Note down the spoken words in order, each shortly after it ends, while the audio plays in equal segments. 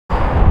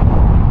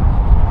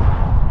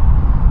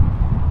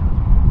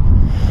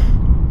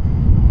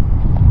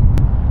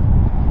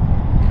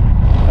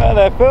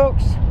there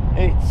folks,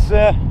 it's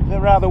a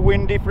rather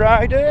windy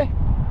Friday,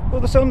 but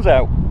the sun's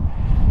out,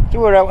 so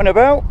we're out and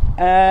about,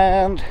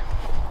 and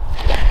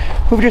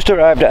we've just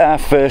arrived at our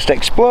first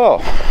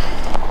explore.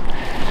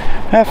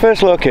 Our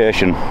first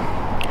location,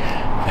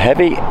 a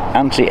heavy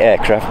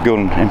anti-aircraft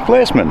gun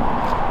emplacement,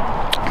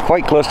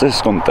 quite close to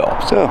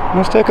Scunthorpe, so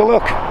let's take a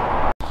look.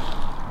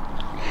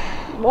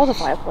 It was a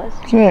fireplace.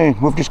 So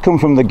we've just come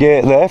from the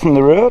gate there, from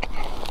the road,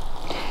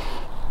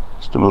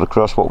 stumbled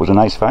across what was a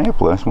nice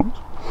fireplace once.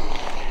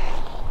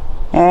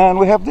 And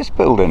we have this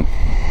building.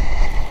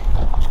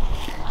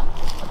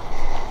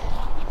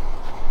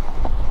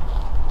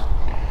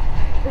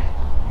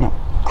 Not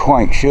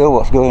quite sure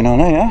what's going on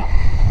here.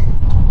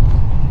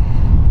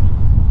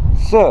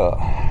 So,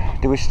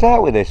 do we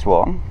start with this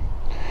one?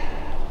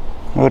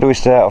 Or do we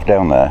start off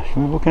down there? Should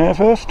we look at it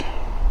first?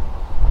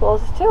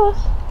 Closest to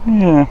us.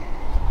 Yeah.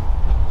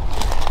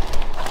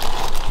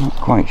 Not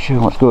quite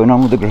sure what's going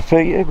on with the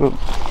graffiti, but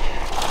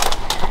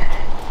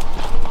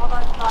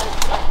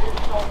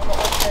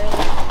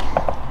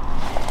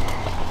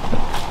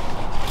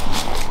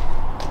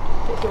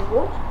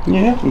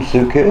yeah, some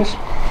suitcase.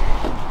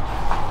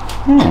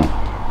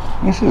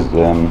 This is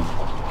I'm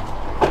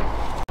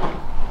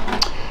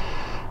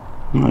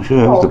not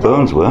sure who the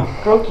bones were.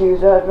 Drug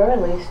user at very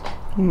least.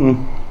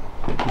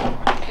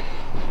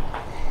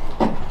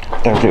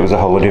 Doubt it was a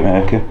holiday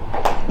maker.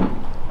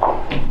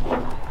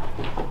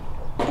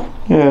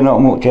 Yeah, not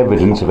much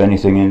evidence of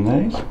anything in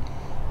these.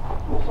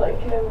 Looks like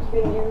it was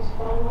being used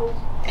for animals.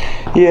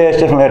 Yeah, it's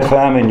definitely had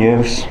farming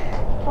use.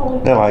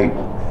 They're like,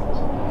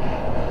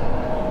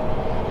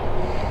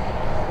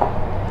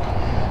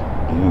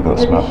 you've got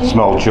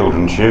small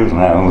children's shoes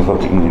now, and the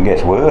fucking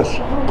gets worse.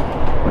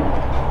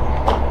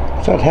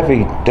 It's had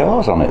heavy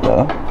doors on it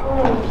though.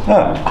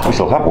 Oh, we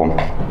still have one.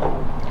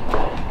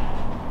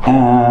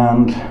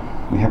 And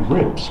we have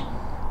ribs.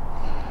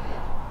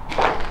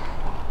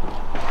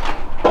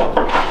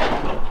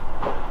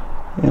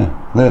 Yeah,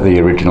 they're the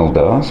original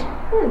doors. A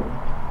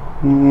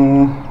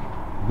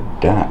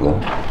bit dark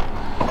though.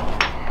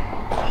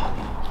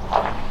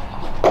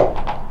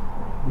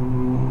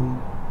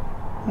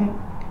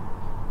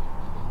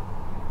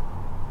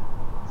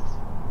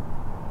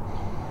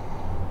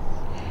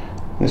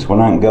 This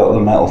one ain't got the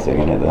metal thing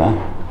in it there.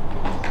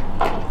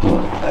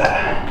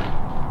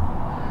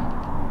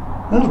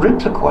 Those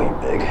ribs are quite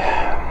big.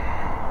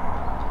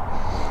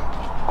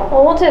 Well,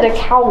 I wanted a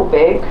cow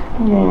big.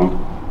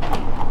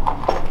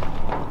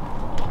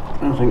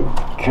 I think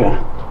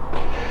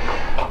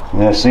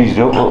they're seized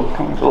up. Look,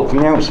 can we look from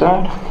the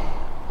outside?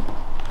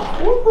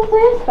 Is this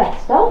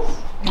asbestos?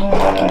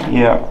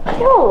 Yeah.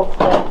 You're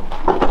lovely.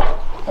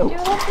 Do you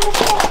love the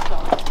asbestos?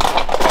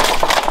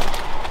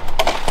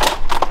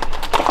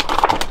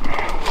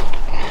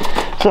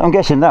 So I'm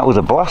guessing that was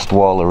a blast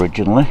wall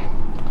originally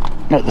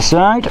at the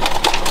side.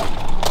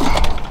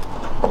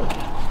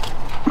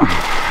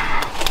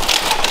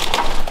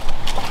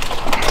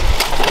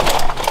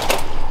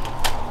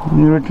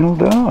 The original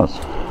doors.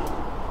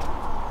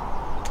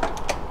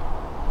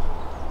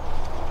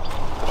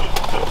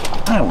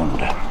 I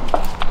wonder.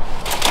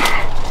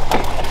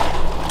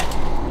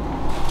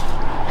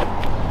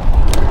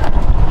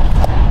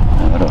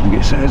 I don't think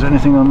it says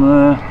anything on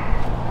there.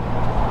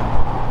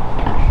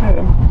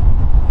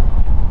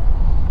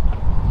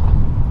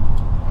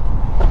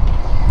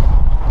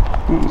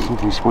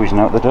 Something squeezing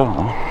out the door. I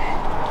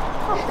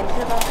was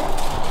thinking about it.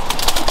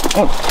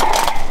 Oh.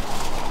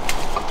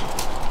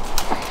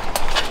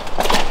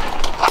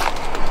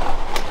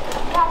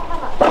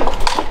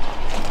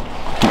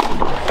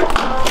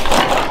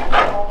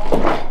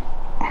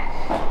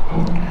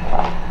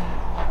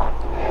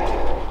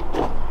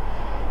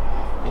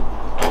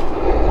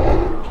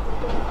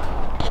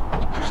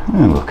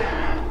 Oh, look.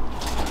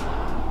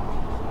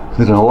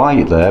 There's a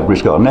light there, but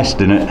it's got a nest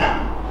in it.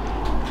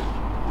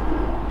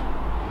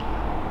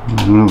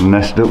 There's another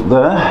nest up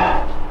there.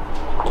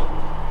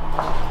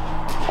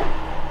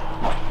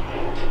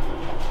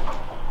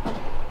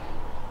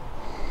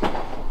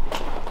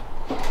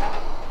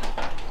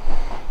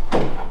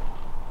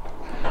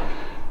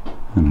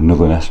 And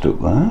another nest up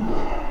there.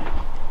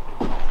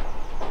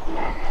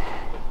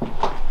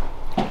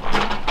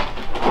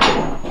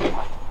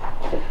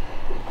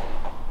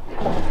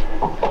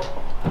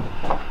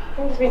 I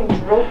think it's been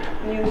drug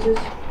users.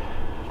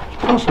 It's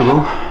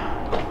possible.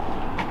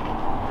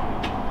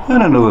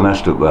 And another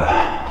nest up there.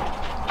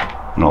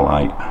 No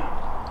light.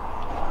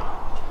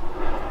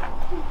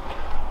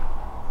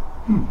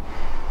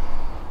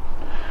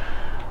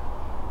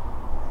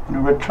 And a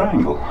red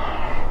triangle. I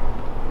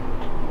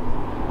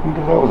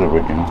wonder if that was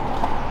original.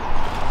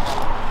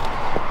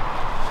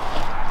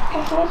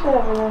 I suppose we're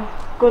having a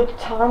good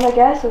time, I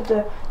guess, with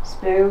the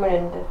spoon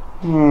and the...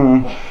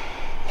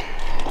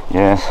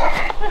 Yes.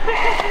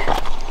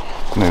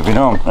 Moving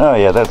on. Oh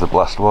yeah, there's the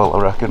blast wall,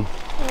 I reckon.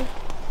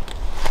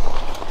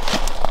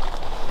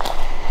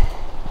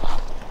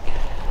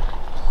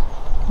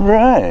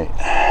 Right.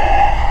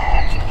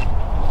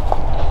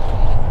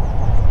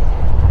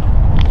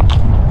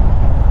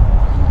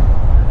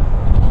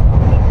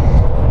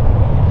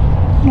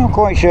 Not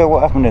quite sure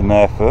what happened in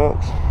there,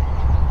 folks.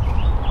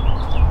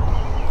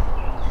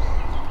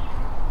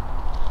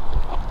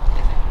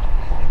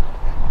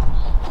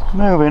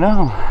 Moving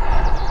on.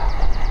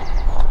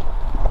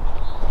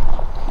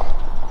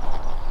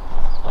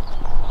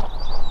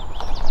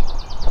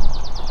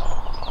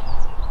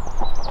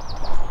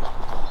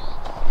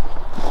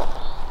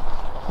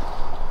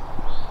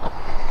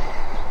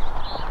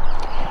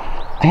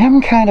 I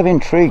am kind of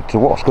intrigued to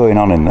what's going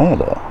on in there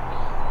though.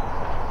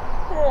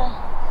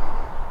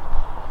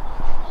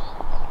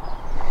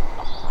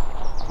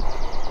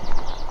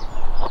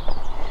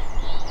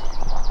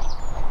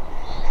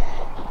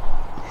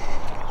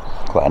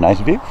 Quite a nice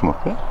view from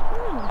up here.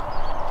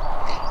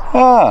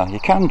 Ah, you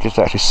can just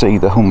actually see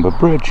the Humber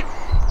Bridge.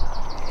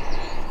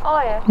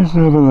 Oh yeah. Just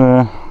over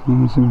there.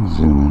 Let's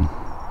zoom in.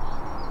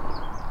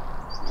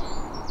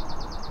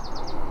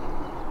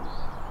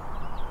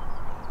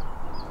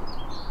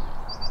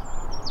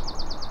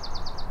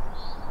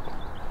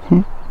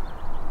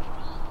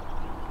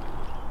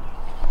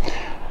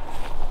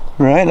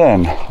 Right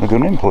then, the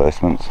gun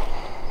emplacements.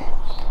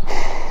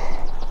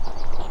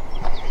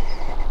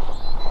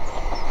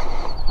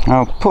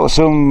 I'll put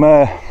some.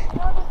 Like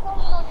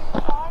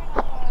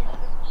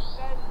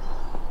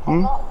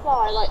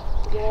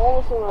wall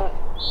or something.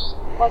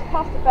 Like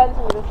past the fence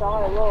on the other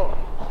side, look.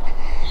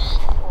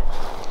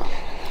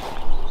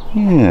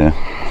 Yeah.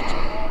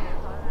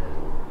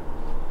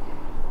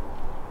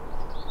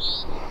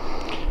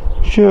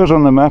 Shows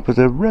on the map as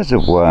a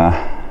reservoir.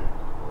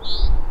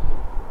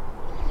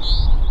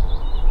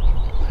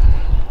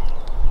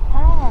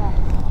 Ah.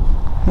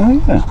 Oh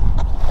yeah.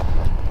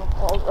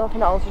 I think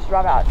that was just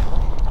rabbit actually.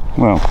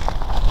 Well.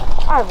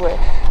 I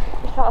wish.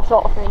 It's that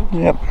sort of thing.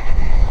 Yep.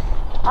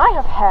 I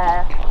have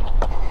hair.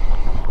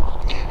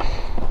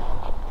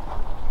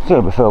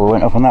 So before we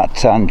went off on that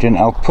tangent,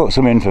 I'll put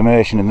some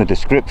information in the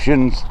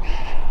descriptions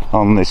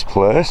on this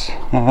place.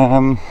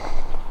 Because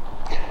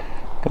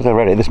I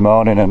read it this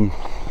morning and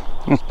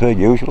as per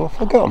usual I've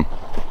forgotten.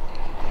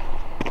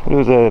 There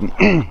was a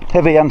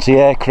heavy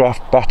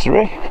anti-aircraft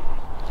battery.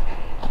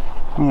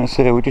 Like I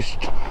say, we're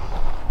just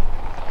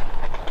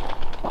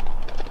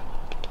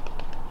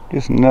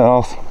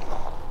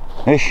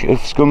north-ish of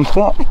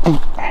Scunthorpe.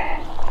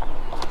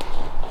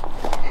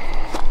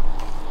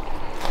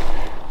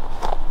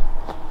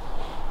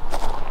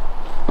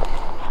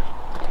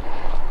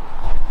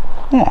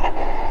 Yeah.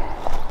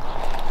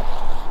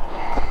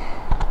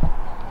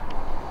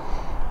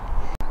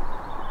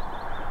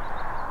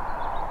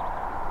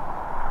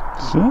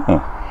 So,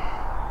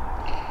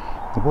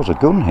 there was a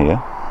gun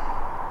here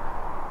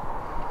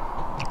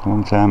a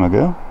long time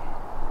ago.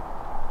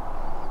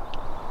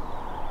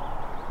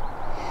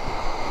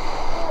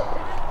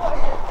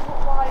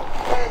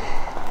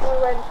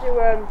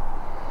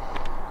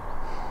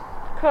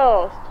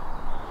 Coast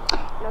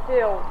in a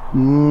field.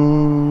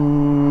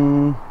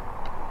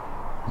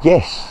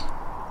 Yes,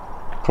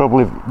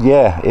 probably.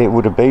 Yeah, it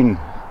would have been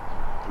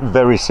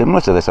very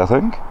similar to this, I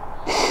think.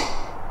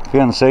 If you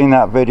haven't seen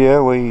that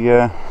video, we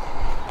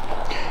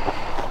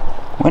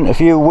went a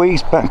few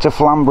weeks back to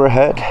Flamborough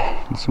Head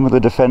and some of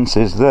the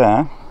defences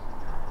there.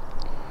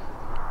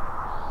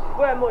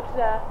 Weren't much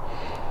there.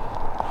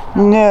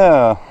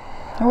 No,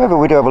 however,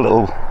 we do have a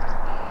little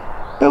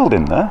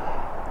building there.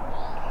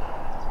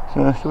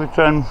 So shall we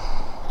try and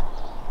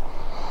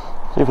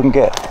see if we can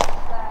get...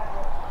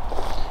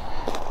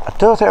 I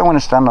don't think I want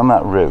to stand on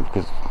that roof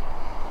because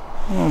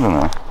I don't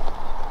know.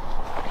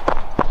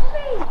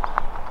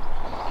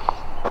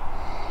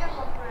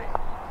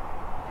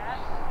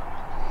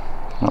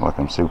 Not like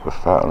I'm super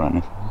fat or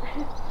anything.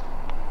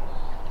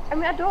 I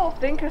mean, I don't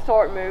think I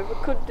saw it move. It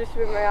could just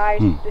be my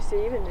eyes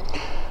deceiving me.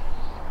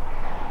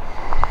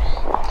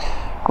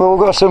 Well,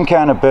 we've got some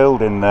kind of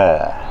building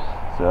there,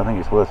 so I think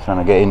it's worth trying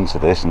to get into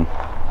this and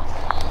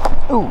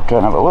try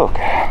and have a look.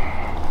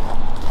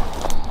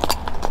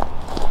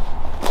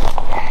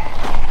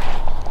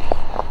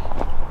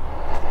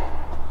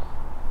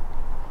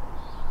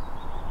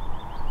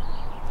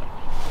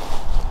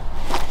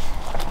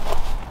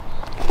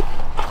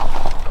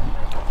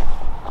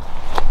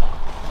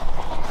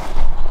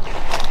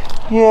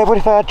 Yeah, but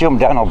if I jump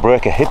down I'll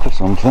break a hip or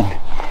something.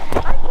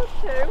 I could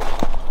too.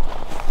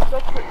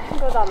 You can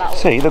go down that way.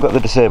 See, they've got the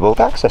disabled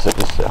access at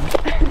this side.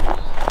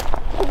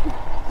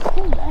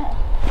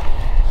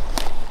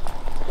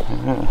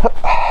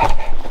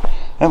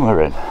 And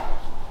we're in.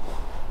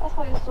 That's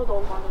why you stood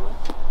on, by the way.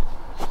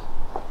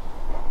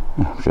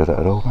 I'm sure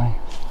that'd hold me.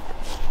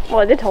 Well,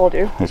 I did told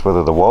you. It's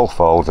whether the wall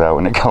falls out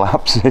and it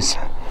collapses.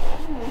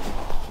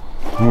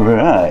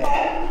 Right.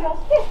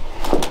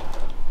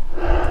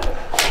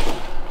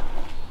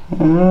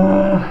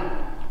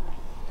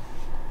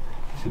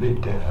 It's a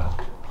bit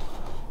dark.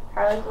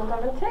 Carly's still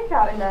having a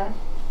takeout in there.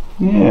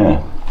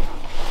 Yeah.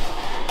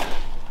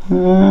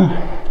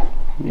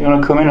 You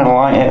want to come in and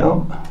light it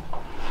up?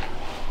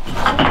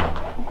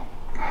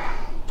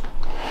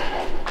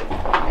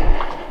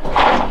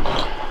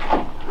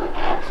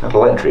 So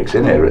electric's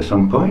in here at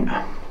some point.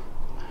 I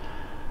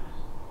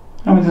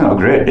mean, there's not a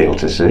great deal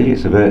to see.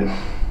 It's a bit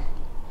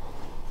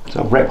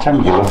So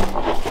rectangular.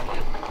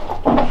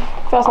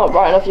 If that's not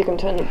bright enough, you can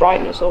turn the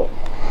brightness up.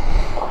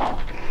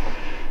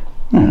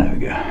 There we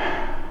go.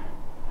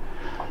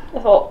 I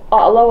thought at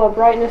a lower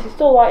brightness is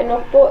still light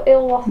enough, but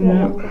it'll last a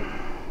lot longer.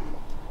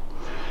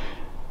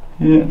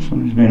 Yeah,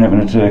 somebody's been having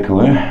a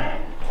takeaway.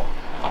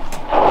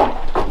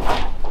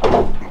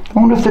 I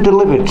wonder if they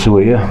delivered to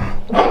here.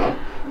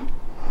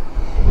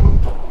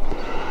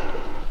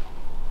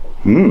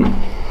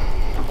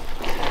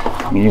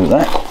 Knew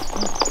that.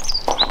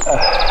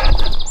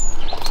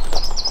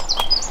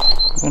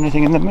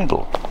 Anything in the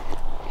middle?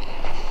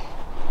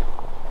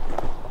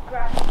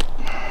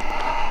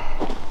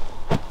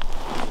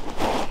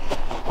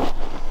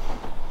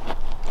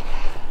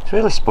 It's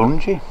really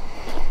spongy.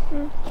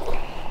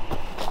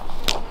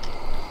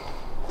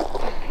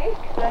 Cake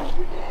then.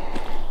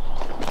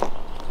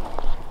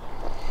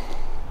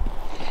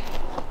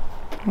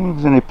 I wonder if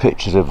there's any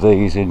pictures of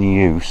these in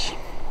use.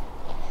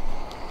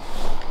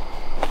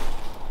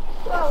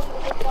 Well,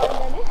 we can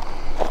find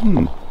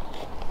any.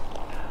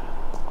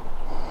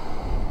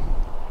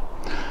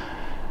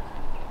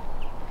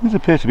 There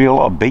appear to be a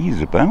lot of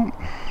bees about.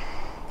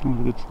 That was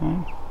a good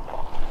sign.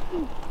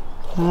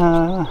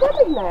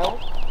 Rabbit nails.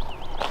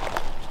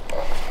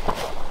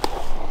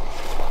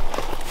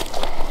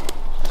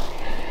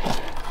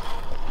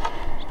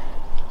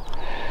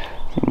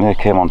 I think they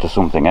came onto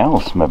something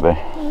else, maybe.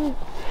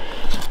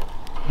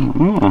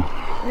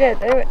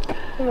 Yeah,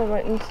 someone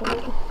went into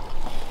something.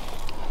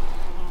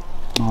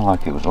 Oh,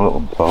 like it was a little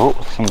boat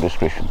of some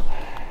description.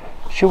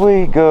 Shall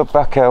we go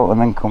back out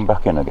and then come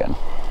back in again?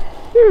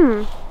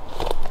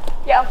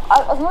 Yeah,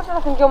 as much as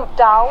I can jump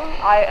down,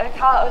 I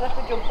can't always have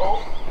to jump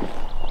up.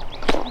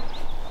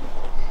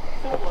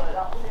 Don't worry,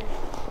 that was it.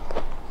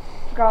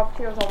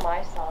 Gravity was on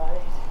my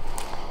side.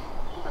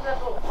 But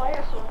there's a little fire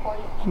at some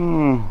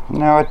point.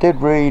 Now I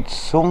did read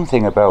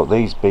something about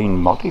these being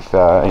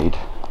modified.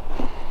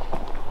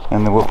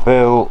 And they were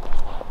built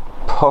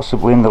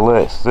possibly in the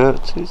late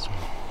 30s.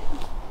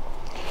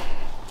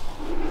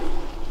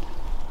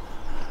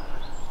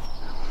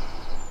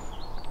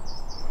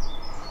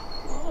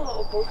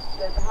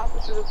 Perhaps we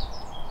should have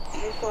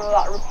used some of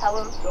that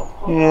repellent stuff.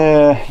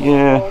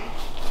 Yeah.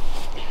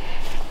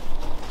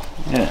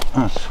 Yeah,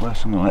 that's where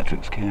some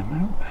electrics came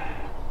out.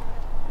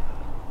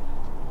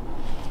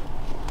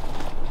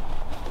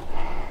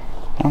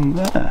 And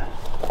there.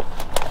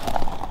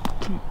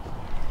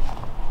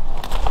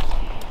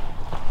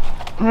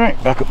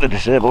 Right, back up the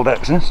disabled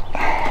access.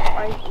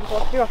 Right,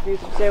 you have to use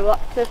the disabled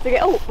access to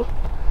get up.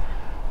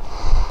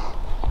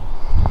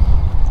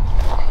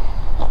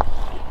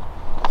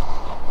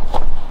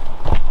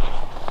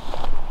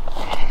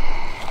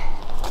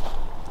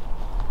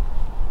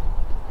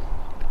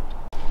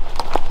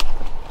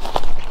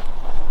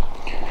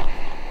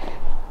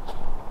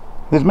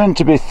 There's meant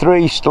to be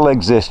 3 still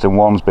exist and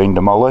 1's been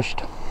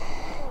demolished.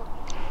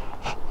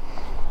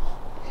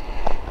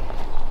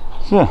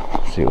 So,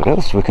 let's see what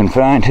else we can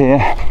find here.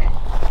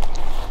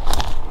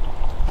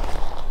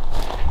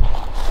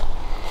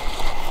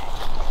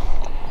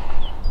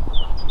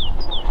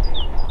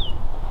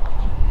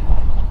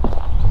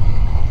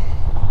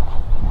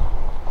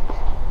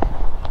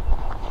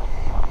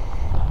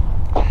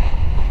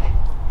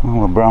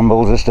 All the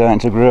brambles are starting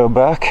to grow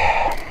back.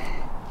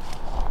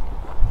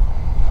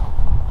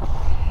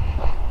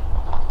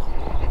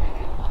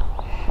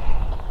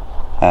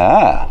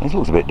 Ah, this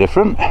looks a bit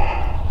different.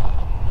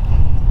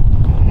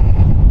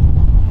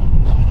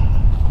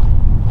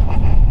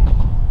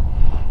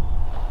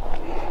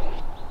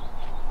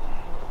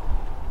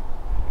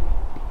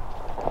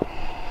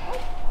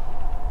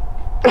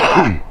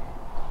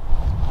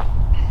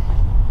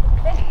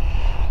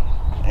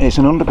 It's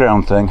an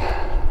underground thing.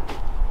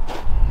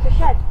 It's a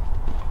shed.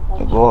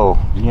 Whoa,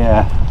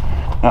 yeah,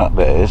 that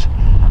bit is.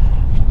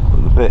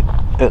 But the bit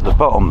at the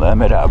bottom there,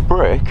 made out of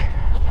brick,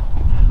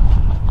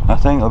 I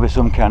think there'll be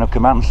some kind of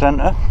command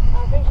centre.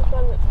 I think this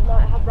one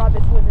might have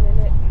rabbits living in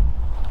it.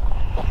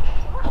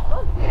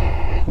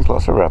 There's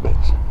lots of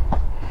rabbits.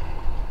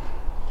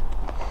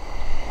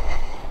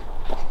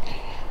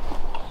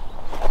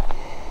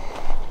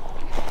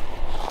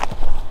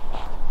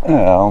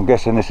 I'm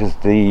guessing this is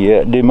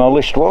the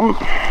demolished one.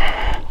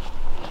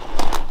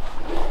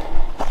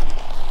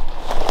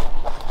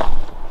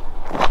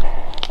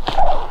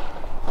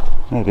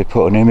 Maybe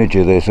put an image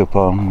of this up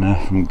on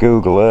from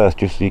Google Earth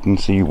just so you can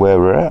see where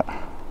we're at.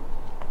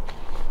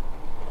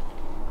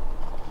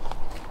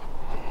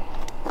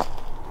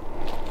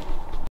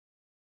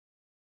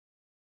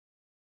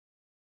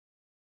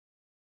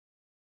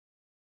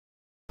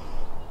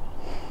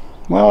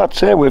 Well, I'd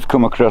say we've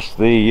come across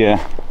the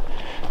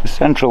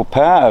central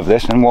part of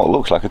this and what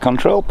looks like a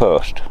control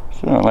post.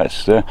 So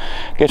let's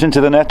get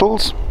into the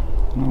nettles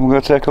and we'll go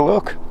take a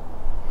look.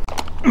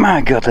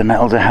 My God, the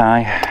nettles are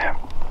high.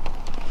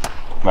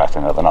 Right,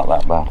 no, they're not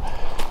that bad.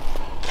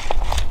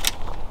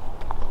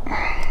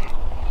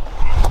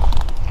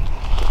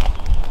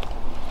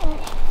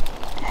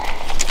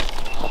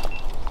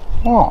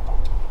 What?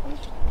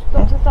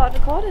 Got to start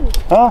recording.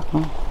 Oh.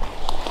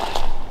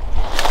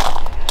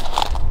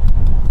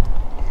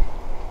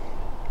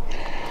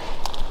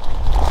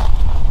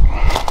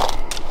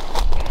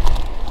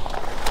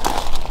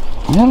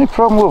 The only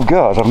problem we've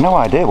got is I've no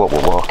idea what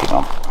we're walking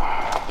on.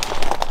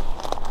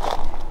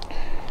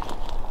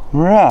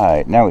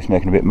 Right, now it's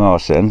making a bit more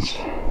sense.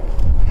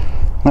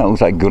 That looks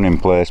like gun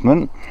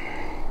emplacement.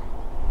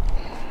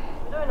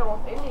 I don't know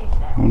what's in these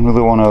now.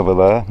 Another one over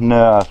there.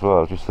 No, that's what I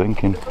was just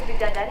thinking. It could be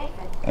dead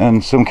anything.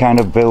 And some kind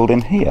of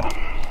building here.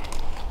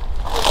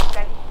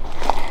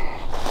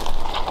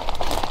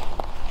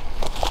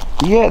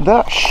 Yeah,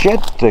 that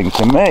shed thing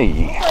to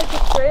me. It's like a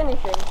trainy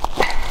thing.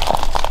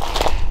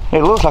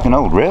 It looks like an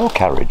old rail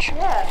carriage.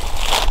 Yeah.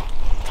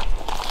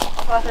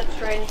 So I said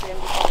train thing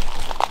before.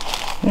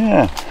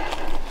 Yeah.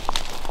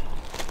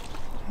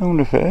 I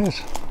wonder if it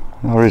is.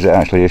 Or is it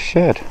actually a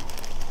shed?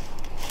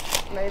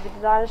 Maybe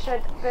design a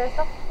shed based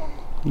off one.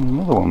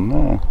 Another one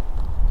there.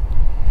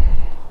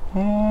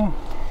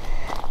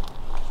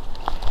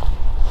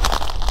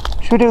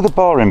 Should we do the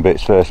boring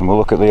bits first and we'll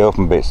look at the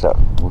open bits that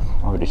we've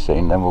already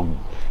seen, then we'll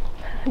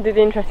Do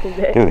the interesting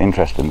bit. do the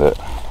interesting bit.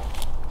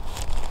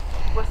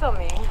 What's that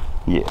mean?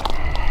 Yeah.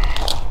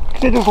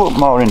 Because it does look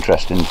more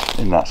interesting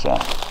in that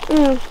side.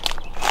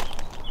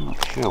 I'm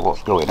not sure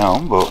what's going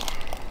on, but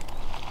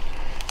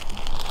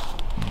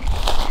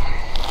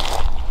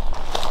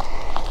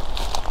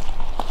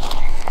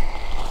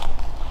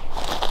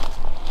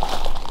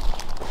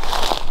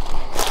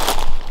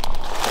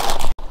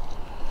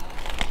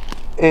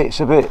it's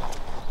a bit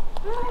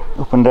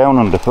up and down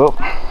underfoot.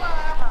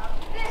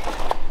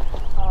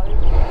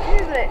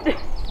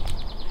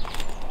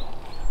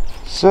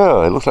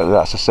 So it looks like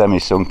that's a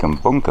semi-sunken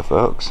bunker,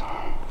 folks.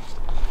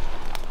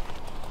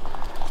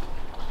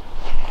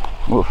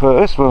 But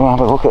first we'll have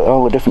a look at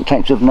all the different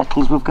types of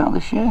nettles we've got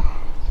this year.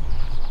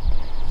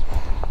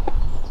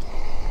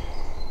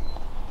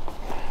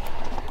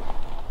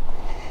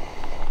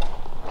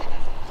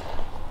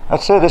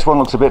 I'd say this one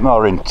looks a bit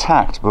more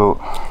intact, but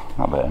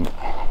I bet.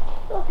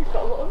 Look, it's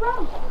got a little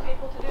ramp for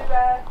people to do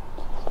their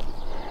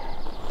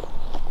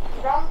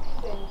ramp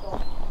things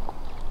on.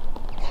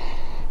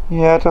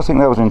 Yeah, I don't think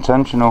that was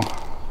intentional.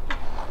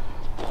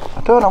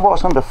 I don't know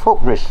what's underfoot,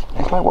 Riz.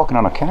 It's like walking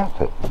on a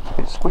carpet. It's a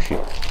bit squishy.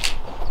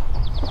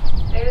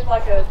 It was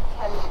like a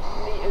 10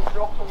 metre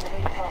drop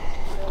underneath that.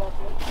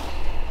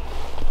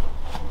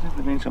 There's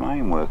definitely been some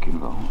ironwork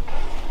involved.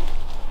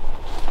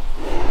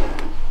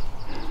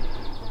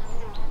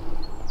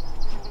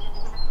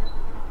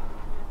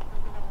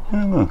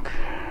 Oh look,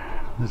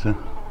 there's a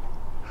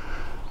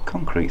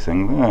concrete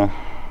thing there.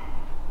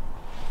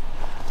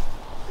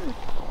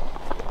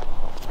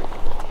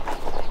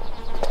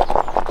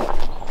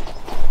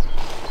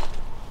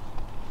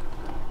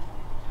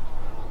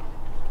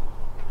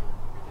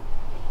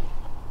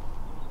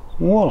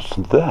 What's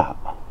that?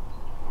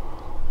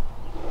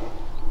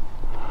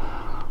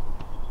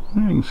 I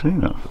didn't see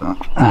that for that.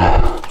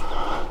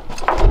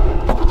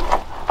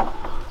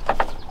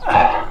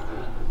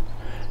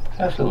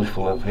 That's literally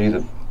full of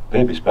either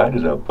baby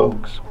spiders or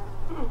bugs.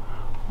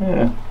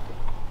 Yeah.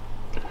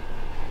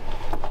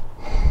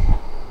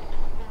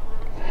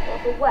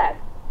 Like a web?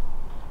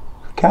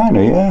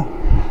 Kinda, yeah.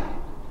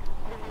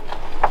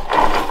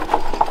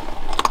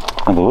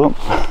 Have a look.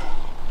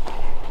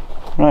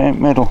 Right in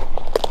the middle.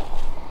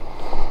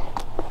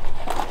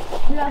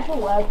 Yeah, it's a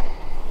web.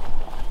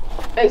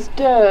 It's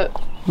dirt.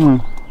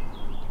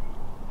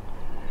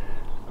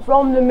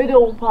 From the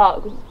middle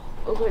part, because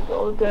it looks like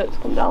all the dirt's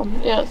come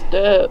down. Yeah, it's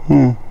dirt.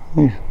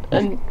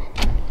 And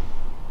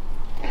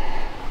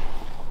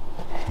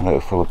they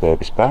were full of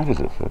baby spiders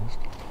at first.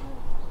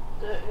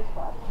 dirty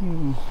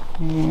spiders.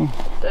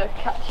 They're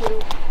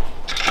catching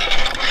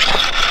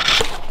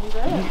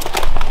dirt.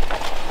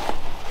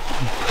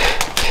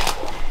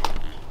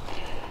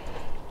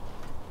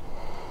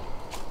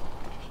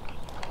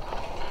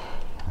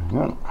 Hang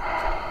on.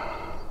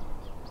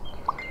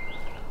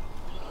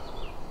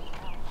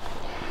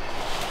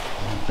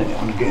 I think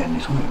I'm getting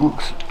this one. It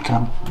looks to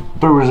have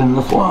burrows in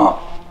the floor.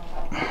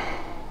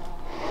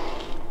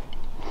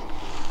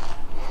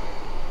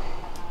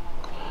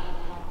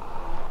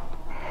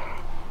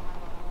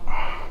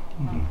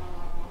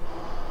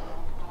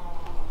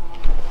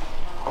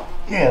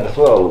 Yeah, the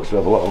floor looks to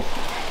have a lot of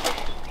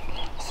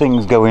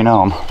things going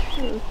on.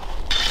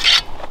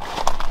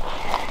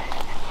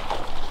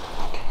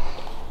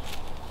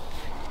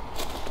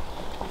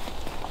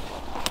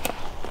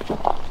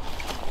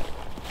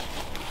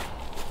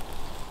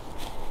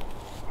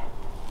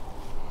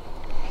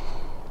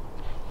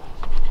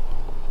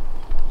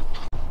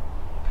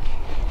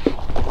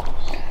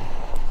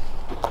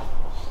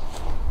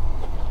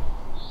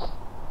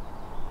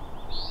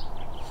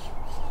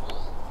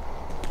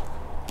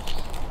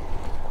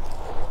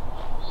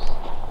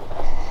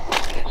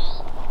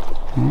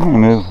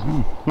 Move.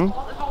 If I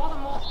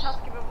wasn't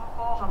multitasking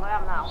beforehand, I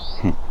am now.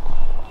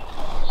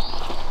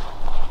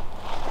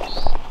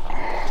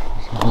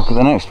 So look at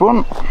the next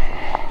one.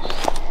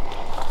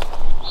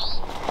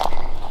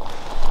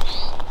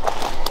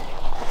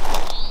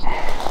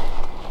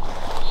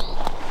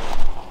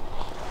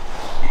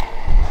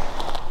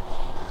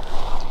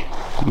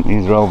 I think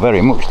these are all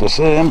very much the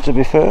same, to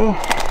be fair.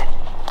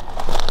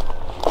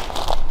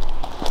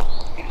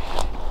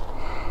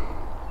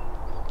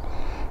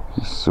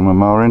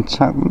 more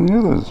intact than the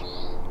others.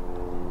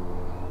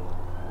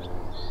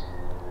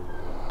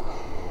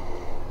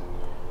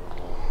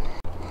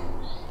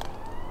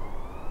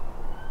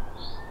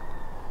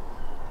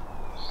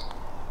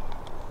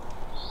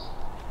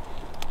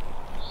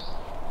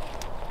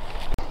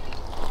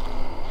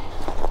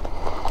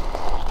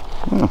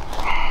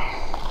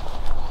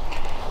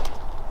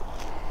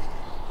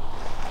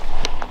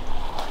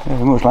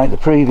 Very much like the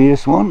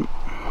previous one.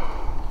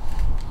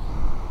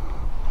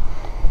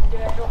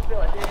 Yeah, I don't feel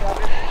like doing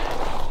damage.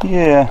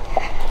 Yeah.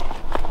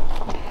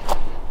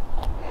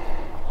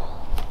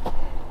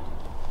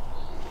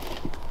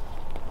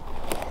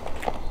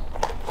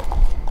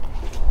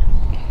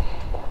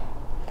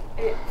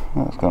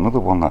 That's got another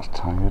one that's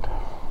tired.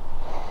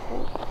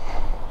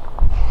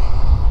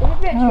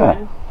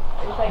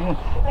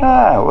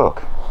 Ah,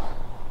 look.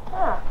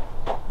 Ah.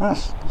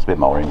 That's a bit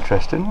more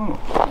interesting, isn't it?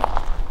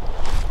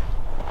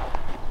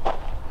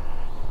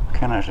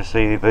 Can actually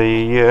see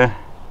the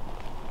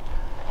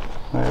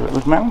where it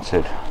was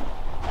mounted.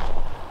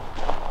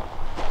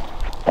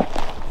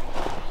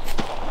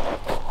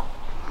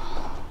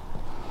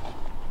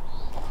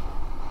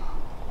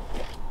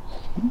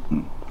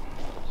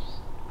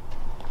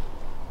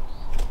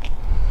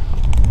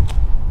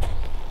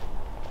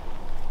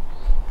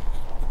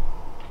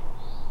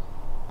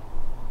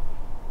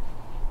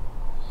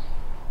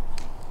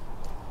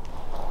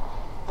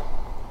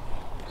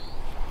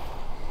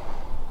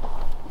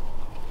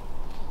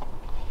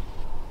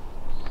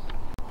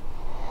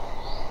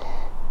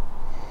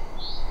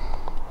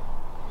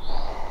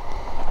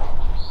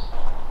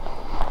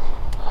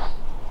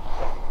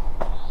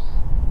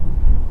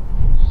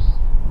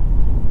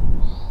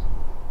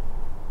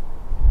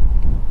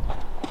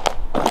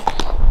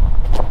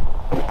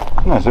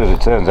 As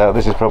it turns out,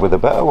 this is probably the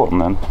better one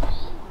then.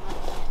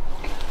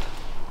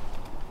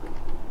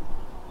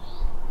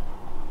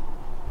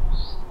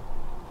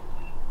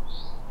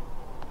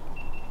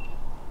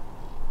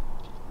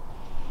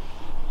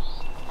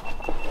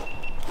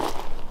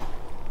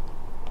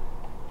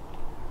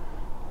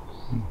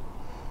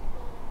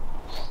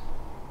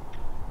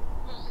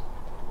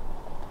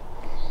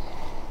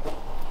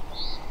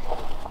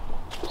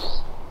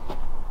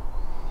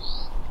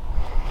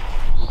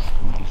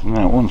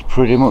 That one's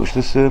pretty much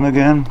the same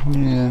again,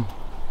 yeah.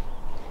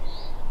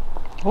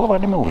 A lot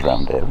of animals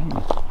around here, isn't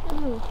there?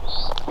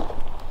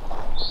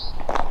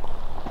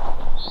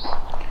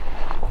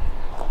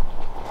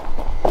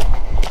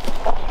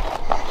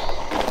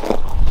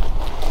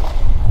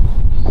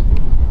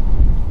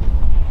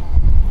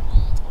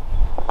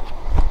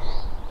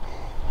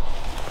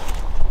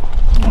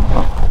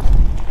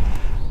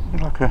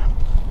 Like a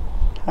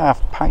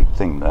half pipe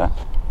thing there.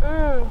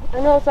 I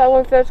noticed that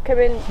when I first came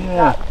in,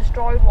 Yeah. that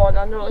destroyed one,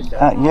 I noticed it.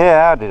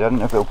 Yeah, I did. I didn't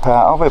know if it was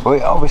part of it, but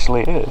it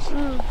obviously is.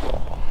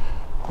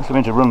 Must have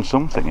been to run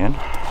something in.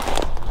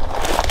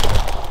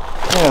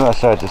 Yeah, that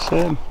side's the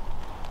same.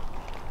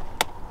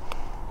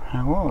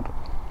 How odd.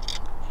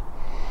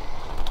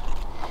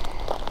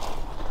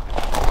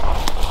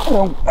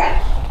 Oh.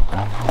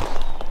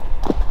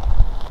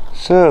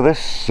 So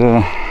this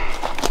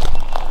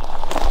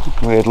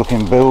weird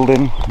looking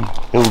buildings.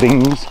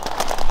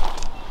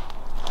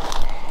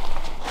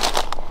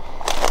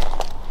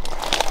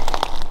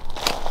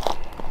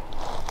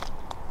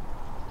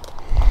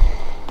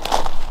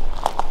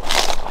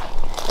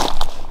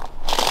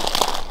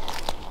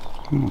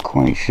 I'm not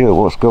quite sure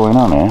what's going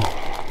on here.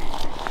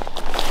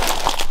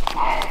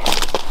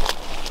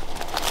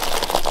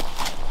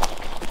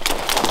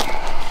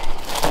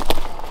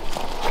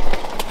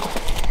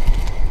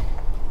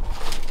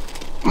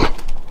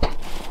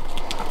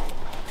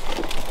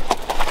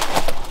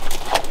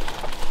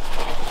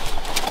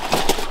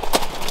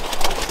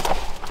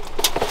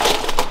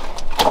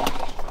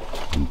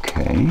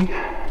 Okay.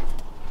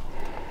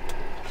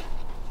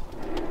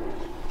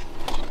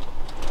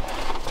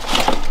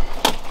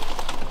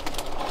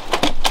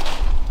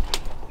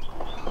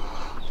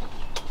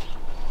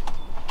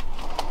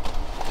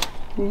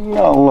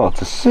 Not a lot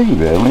to see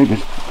really,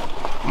 just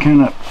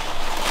kind of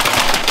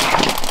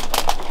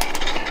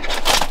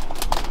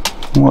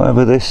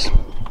whatever this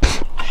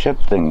shed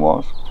thing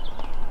was.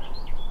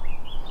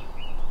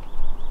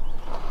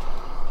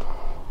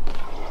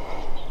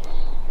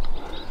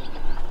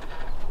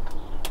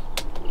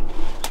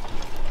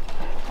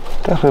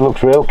 Definitely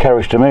looks real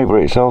carriage to me, but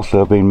it's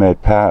also been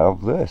made part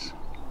of this.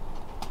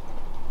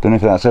 Don't know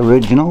if that's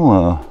original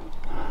or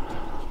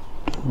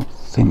don't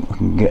think we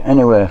can get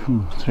anywhere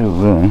from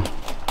through there.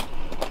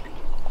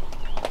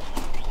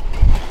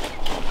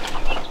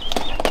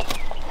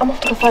 I'm off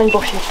to go find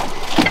bushes.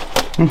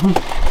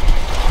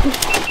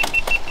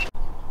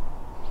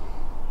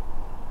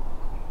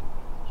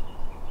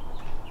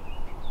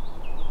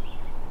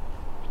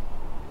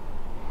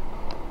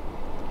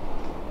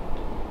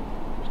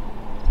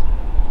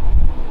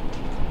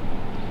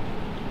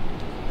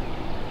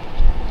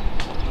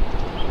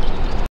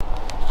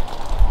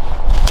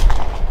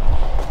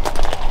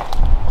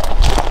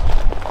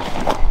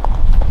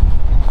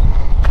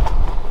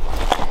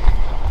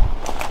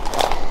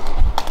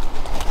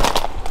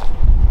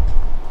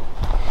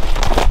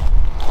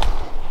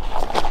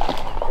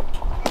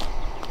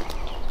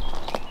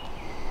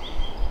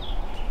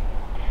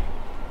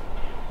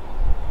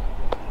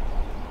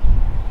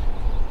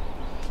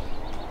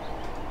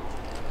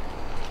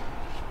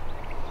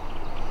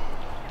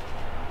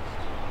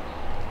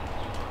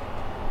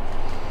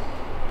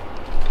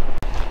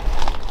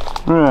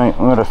 Right,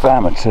 we've got a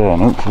farmer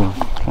turn up, so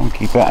try and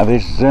keep out of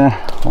his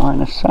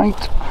line of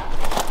sight.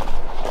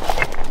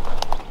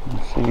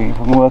 Let's see if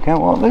we can work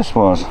out what this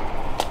was.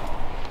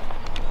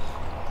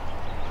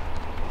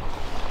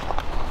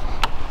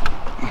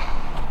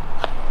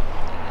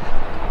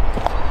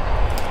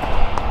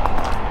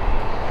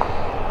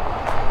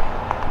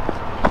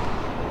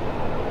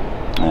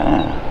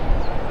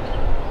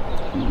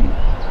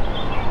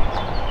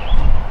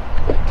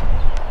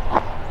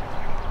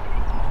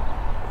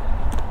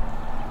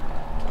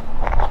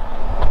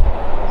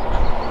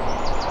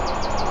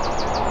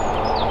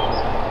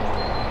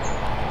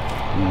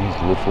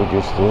 These literally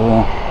just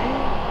there.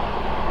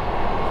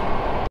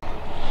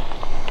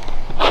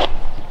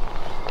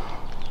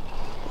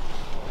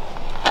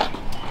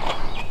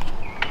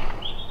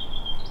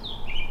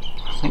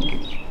 I think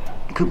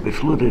it could be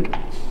flooded.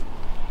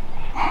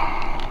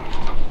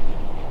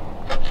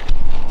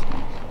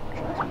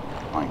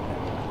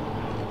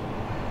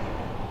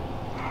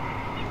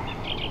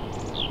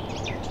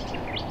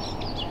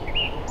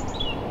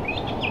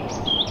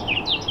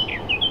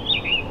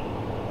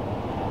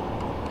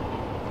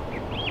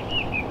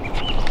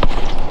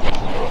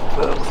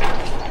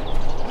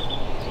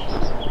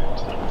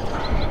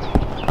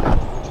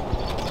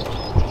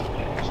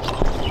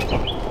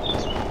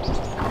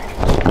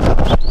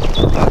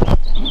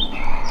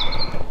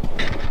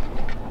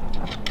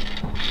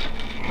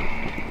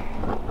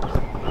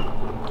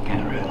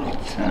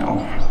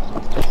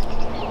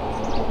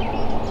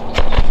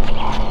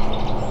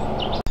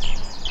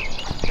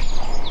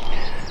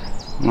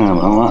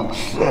 Oh, well,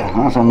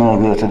 that's a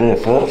no-go today,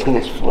 folks,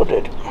 because it's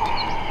flooded.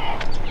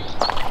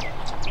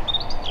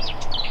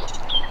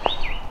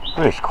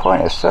 But it's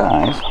quite a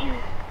size.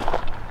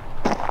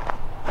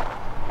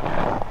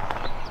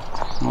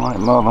 Like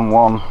more than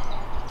one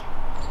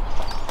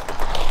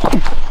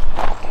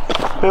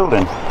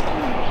building.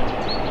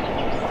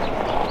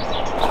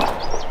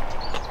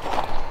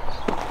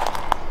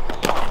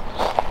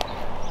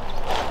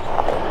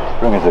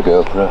 Bring us a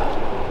GoPro.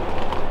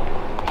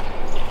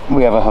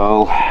 We have a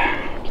hole.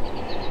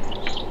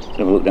 Let's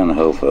have a look down the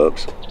hole,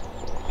 folks.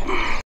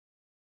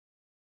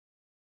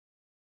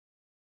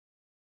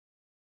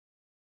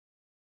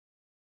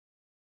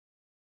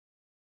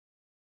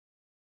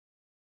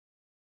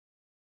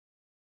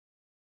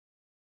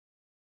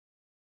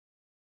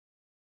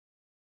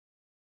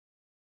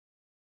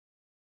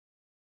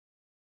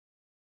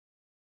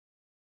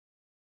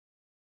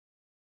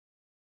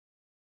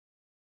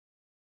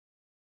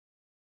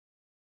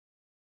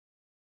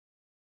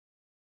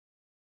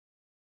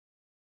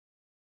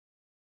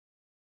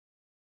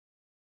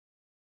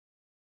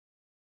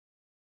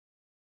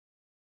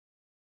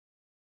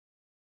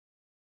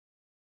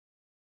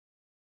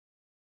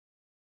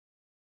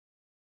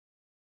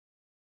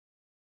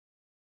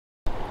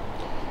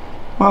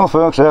 Well,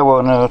 folks, I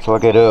won't know till I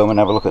get home and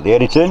have a look at the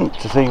editing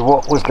to see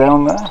what was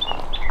down there.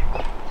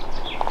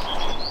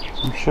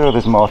 I'm sure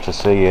there's more to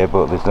see here,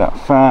 but there's that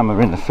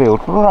farmer in the field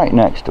right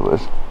next to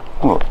us.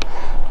 Look,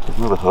 there's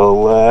another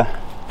hole there.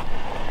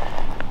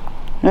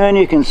 And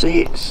you can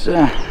see it's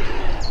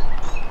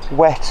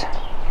wet.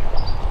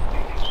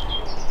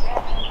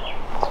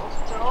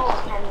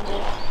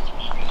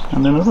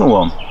 And another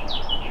one.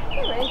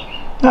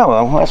 Oh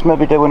well, let's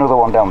maybe do another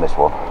one down this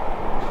one.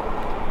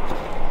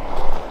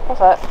 What's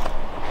that?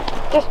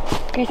 Just,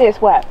 can you see it's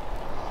wet?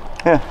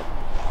 Yeah.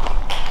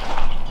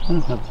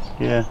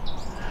 Yeah.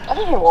 I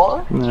didn't hear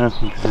water. No,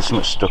 there's so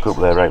much stuck up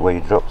there right where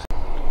you dropped.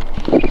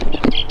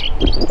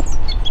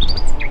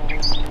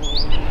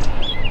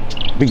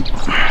 Big.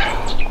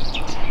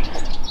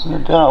 The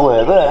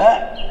doorway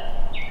there.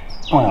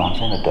 Well, I'm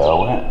saying a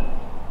doorway.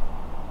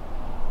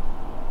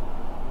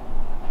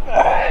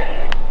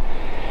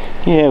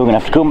 Yeah, we're going to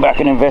have to come back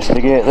and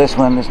investigate this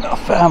when there's not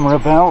a farmer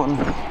about. And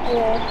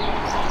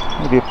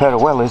yeah. Maybe a pair of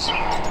wellies.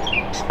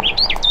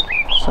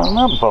 So on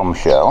that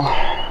bombshell,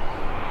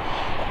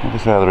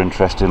 this rather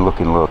interesting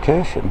looking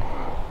location,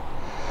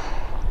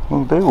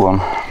 we'll do one.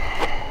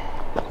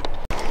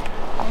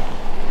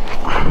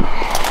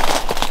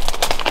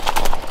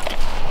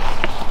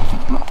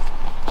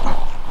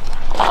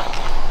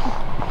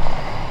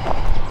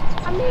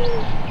 I mean,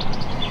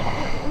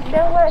 you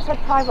know where it said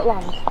private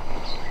land?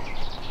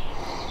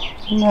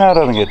 No, I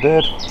don't think it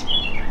did.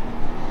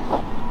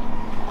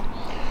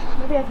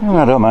 Maybe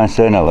I don't mind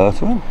saying hello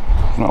to him.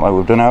 It's not like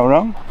we've done out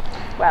wrong.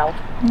 Well.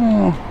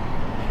 Yeah.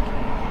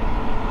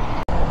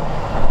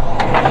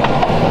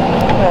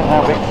 There's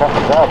how big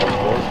traffic are these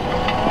days.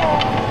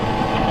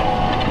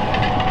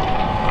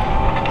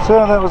 So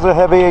that was a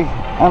heavy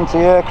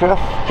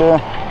anti-aircraft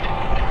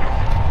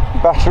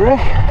battery.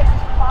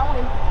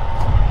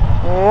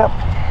 Yep.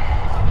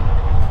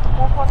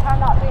 What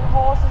kind that being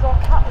horses or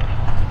cattle?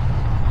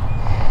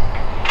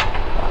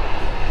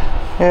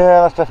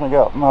 Yeah, that's definitely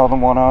got more than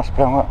 1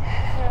 horsepower.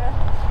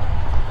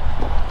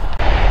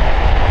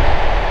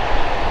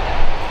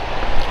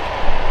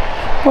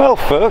 Well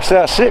folks,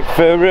 that's it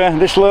for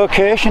this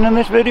location and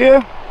this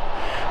video.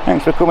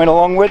 Thanks for coming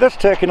along with us,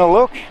 taking a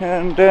look,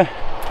 and we'll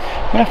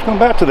have to come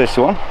back to this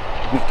one.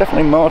 there's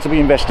definitely more to be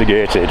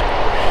investigated.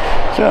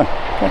 So,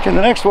 catch you in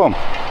the next one.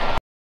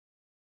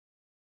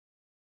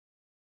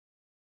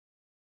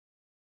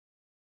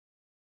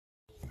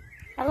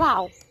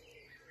 Hello.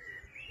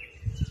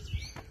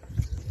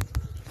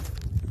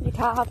 You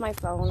can't have my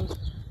phone.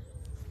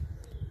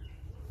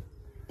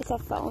 It's a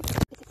phone.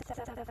 It's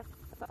a phone.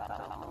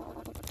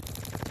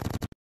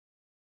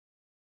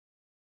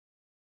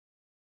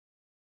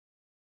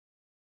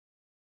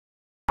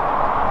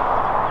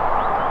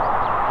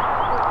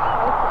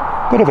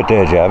 Bit of a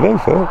deja vu,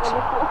 folks.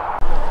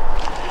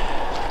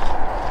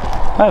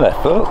 Hi there,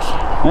 folks.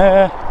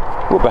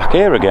 We're back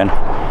here again,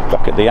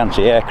 back at the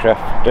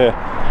anti-aircraft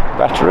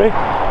battery,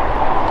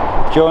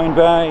 joined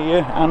by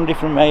Andy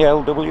from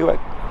ALW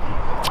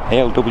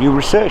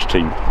research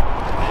team.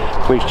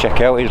 Please check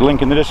out his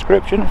link in the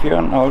description if you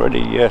haven't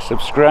already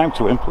subscribed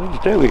to him. Please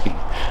do. He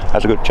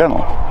has a good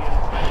channel.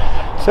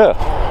 So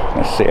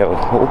let's see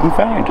what we can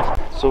find.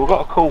 So we've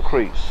got a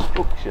concrete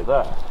structure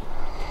there,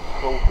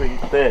 concrete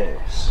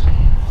base,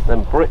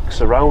 then bricks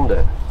around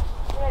it.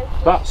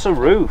 That's a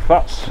roof.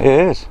 It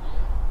is.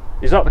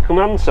 Is that the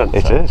command centre?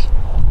 It is.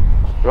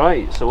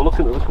 Right, so we're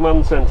looking at the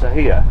command centre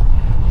here.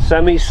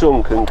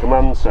 Semi-sunken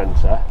command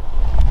centre.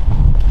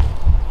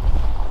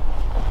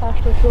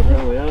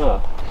 There we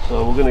are.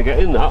 So we're going to get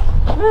in that.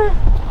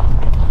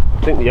 I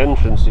think the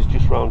entrance is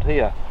just round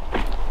here.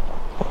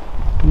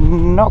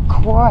 Not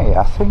quite,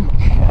 I think.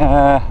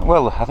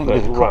 Well, I think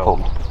there's a couple.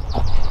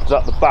 Is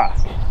that the back?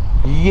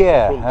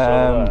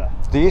 Yeah.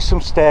 There is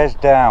some stairs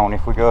down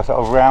if we go sort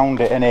of round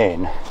it and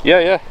in. Yeah,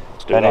 yeah.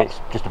 Let's do and that.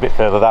 It's just a bit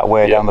further that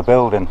way down the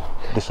building.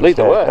 There's some Lead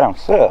the stairs way. down.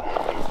 So,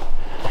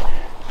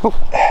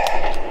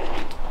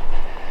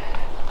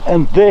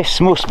 and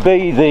this must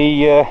be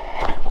the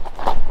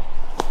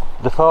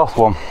fourth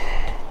one.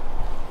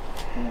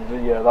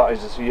 Yeah, that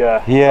is.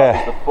 Yeah. Yeah.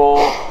 That is the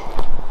fourth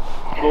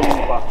gun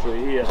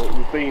battery here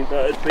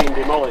that had been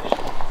demolished.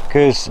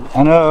 Because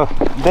I know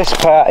this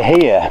part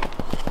here,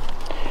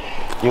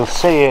 you'll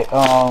see it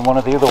on one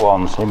of the other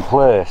ones in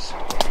place.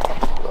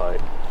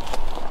 Right.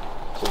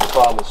 So the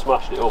farmer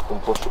smashed it up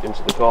and pushed it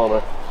into the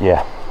corner.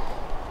 Yeah.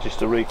 Just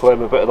to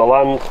reclaim a bit of the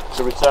land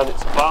to return it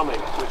to farming.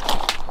 Which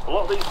a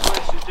lot of these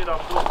places did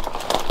have guns.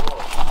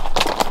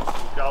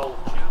 Some galv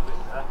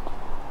tubing there.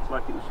 It's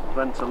like it was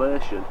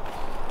ventilation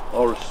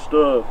or a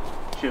stove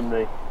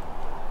chimney,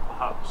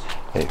 perhaps.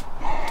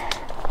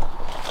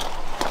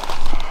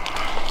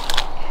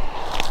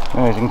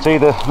 As you can see,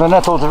 the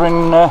nettles are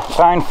in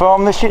fine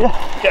form this year.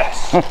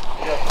 Yes. Yeah,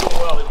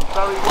 well, it was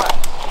very wet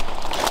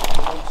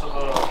a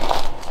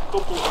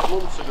couple of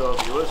months ago,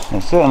 viewers.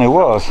 It certainly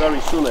was. Very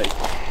sunny.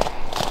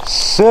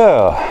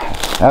 So,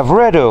 I've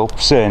read up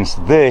since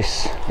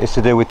this is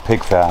to do with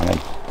pig farming.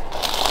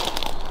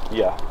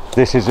 Yeah.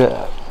 This is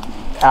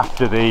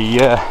after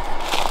the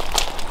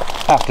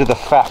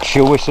fact,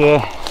 shall we say?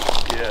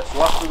 Yeah.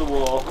 So after the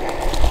war,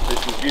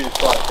 this was used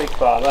by a pig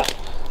farmer.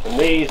 And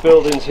these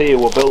buildings here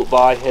were built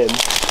by him,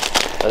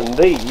 and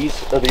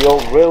these are the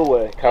old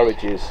railway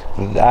carriages,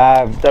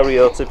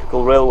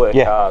 stereotypical railway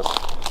cars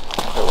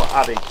that were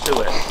added to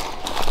it.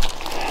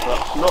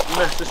 That's not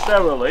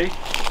necessarily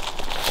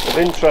of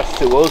interest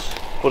to us,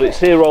 but it's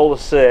here all the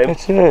same.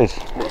 It is.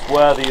 It's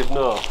worthy of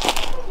note.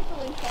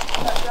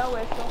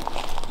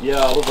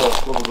 Yeah, I love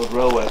a good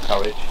railway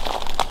carriage,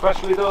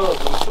 especially those.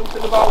 There was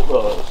something about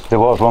those. There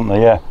was, wasn't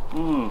there? Yeah.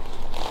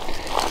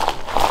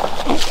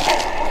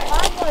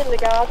 In the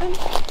garden.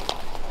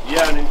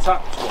 Yeah, an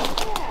intact one.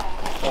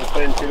 I'm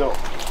painting up.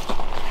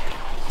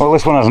 Well,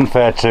 this one hasn't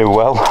fared too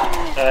well.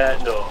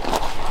 No.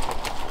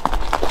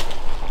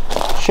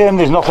 Shame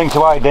there's nothing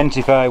to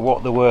identify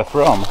what they were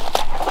from.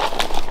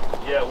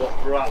 Yeah, what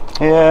brand?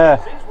 Yeah.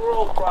 These were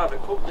all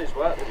private companies,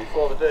 weren't they,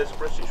 before the days of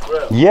British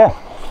Rail? Yeah.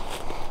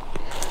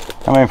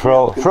 I mean, for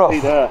all. See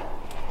there.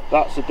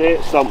 That's a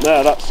date stamp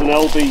there. That's an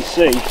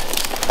LBC.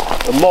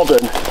 A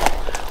modern.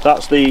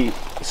 That's the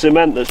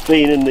cement that's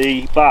been in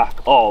the back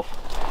of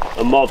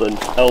a modern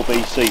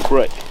LBC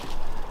brick.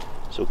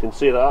 So we can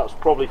see that's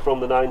probably from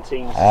the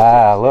 1960s.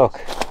 Ah,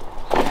 look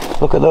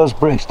at those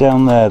bricks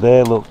down there.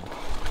 They look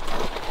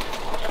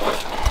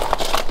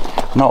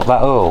not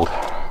that old.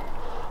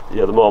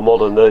 Yeah, the more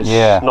modern. Those,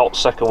 not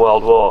Second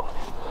World War.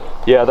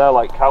 Yeah, they're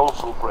like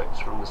council bricks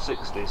from the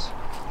 60s. A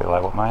bit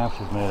like what my house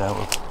is made out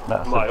of.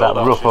 That's that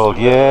rough old.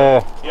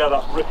 Yeah,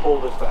 that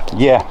rippled effect.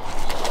 Yeah.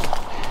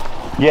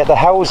 Yeah, the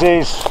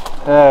houses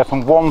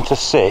from 1 to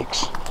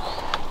 6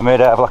 are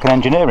made out of like an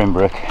engineering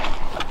brick.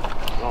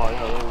 Oh,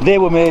 yeah, they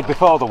were made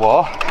before the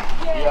war.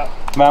 Yeah.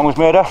 Mine was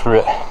made after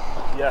it.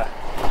 Yeah.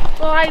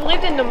 Well, I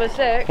lived in number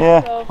 6.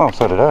 Yeah. So. Oh,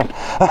 so did I.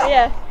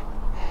 Yeah.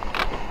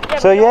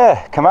 So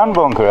yeah, command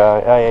bunker,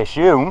 I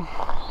assume.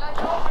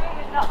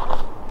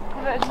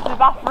 The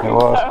bathroom, it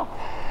was. So.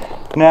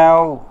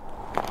 Now,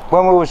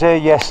 when we was here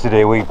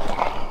yesterday, we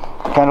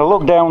kind of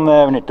looked down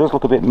there, and it does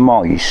look a bit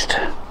moist.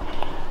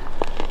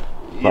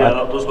 Yeah,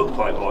 that does look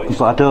quite moist.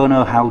 But I don't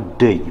know how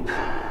deep.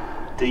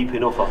 Deep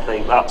enough, I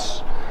think.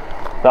 That's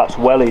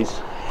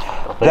wellies. I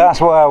think. That's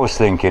what I was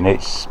thinking.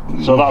 It's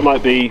so that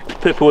might be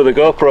Pippa with a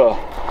GoPro.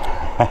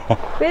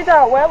 Where's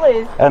that well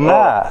is? And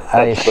that,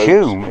 I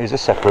assume, is a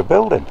separate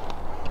building.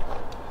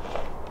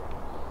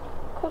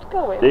 Could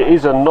go in. It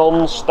is a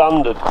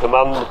non-standard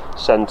command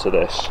centre,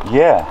 this.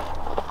 Yeah.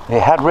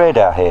 It had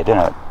radar here,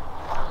 didn't it?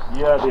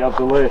 Yeah, they had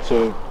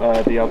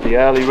they had the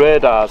early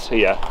radars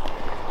here.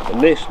 And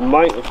this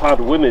might have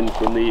had women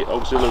in the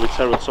Auxiliary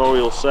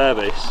Territorial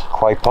Service.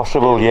 Quite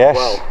possible, yes.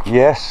 Well.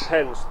 Yes.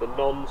 Hence the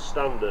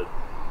non-standard.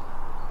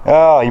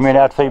 Oh, you mean it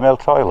had female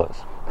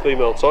toilets?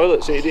 Female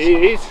toilets, it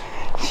is.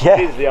 Yeah.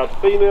 It is. They had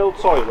female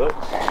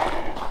toilets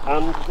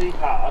and they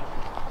had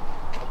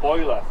a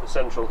boiler for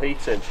central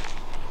heating,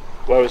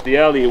 whereas the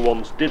earlier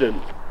ones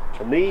didn't.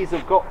 And these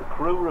have got the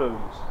crew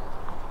rooms,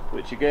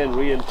 which again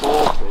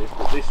reinforces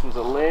that this was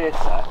a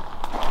later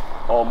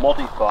or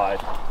modified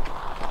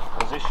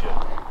position.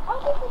 How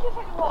big would you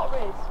think the water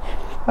is?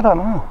 I don't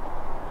know.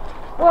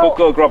 I could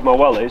go grab my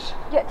wellies.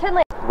 Yeah,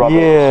 Tinley.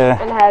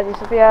 Yeah. And hairs and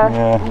stuff, yeah.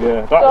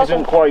 Yeah, that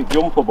isn't quite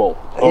jumpable.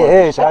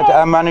 It is.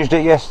 I managed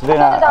it yesterday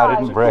and I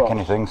didn't break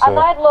anything. So. And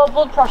I had low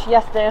blood pressure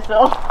yesterday,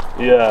 so.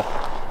 Yeah.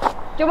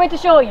 Do you want me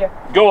to show you?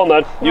 Go on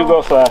then, you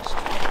go first.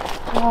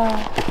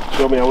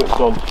 Show me how it's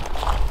done.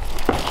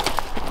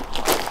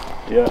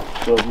 Yeah,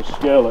 so you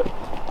scale it.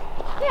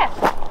 Yeah.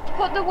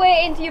 Put the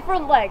weight into your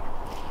front leg.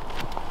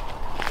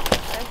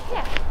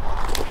 Yeah.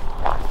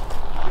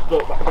 Just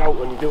don't back out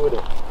when you're doing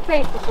it.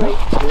 Basically.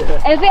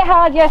 Yeah. It was a bit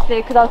hard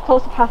yesterday because I was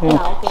close to passing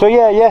out. So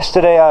yeah,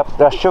 yesterday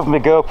I shoved my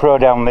GoPro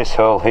down this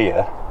hole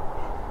here.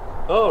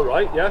 Oh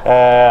right, yeah.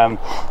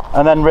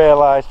 And then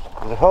realised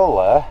there's a hole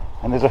there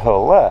and there's a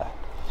hole there.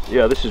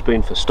 Yeah, this has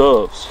been for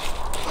stoves,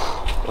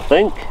 I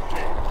think.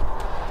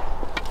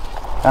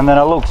 And then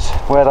I looked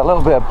where that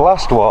little bit of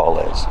blast wall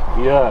is.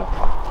 Yeah.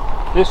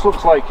 This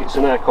looks like it's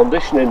an air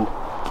conditioning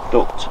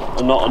duct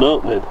and not an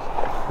opening.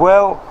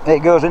 Well, it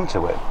goes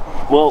into it.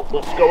 Well,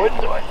 let's go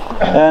into it.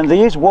 And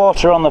there is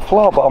water on the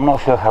floor, but I'm not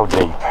sure how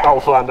deep. I'll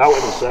find out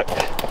in a sec.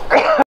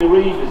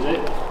 Revisit.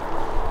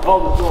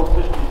 Oh,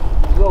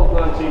 there's old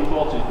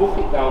 1940s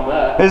bucket down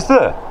there. Is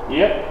there?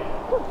 Yep.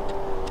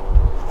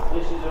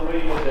 This is a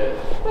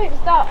revisit. Wait,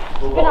 stop.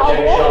 We've got the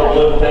eggshell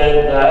blue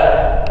paint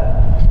there,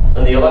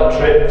 and the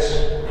electrics.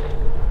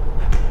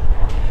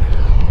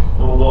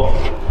 And we've got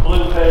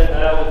blue paint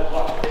there with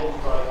black pin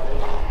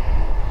striping.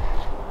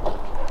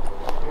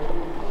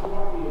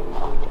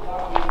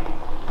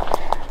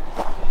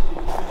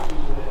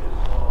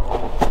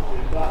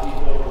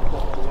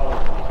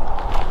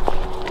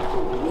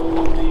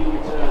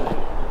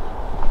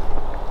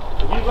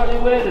 Have you got any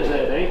waders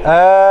there, Dave?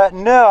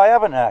 No, I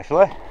haven't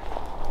actually.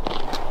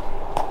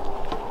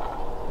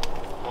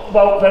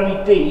 About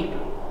very deep.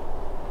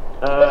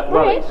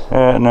 Right.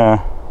 No.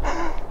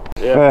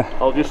 Yeah.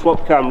 I'll just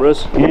swap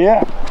cameras.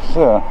 Yeah.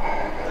 So.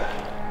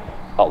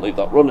 I'll leave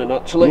that running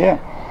actually. Yeah.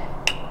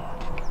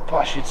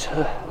 Flash it,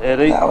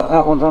 Eddie.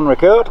 That one's on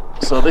record.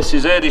 So this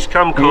is Eddie's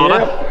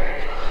camcorder. Yeah.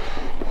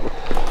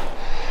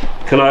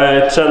 Can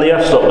I turn the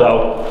f-stop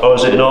down, or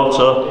is it in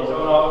auto? It's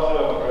on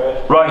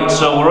auto. Right.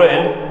 So we're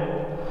in.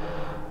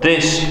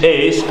 This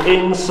is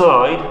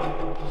inside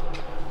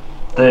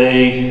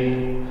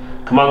the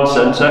command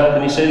centre.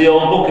 Can you see the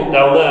old bucket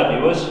down there,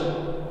 viewers?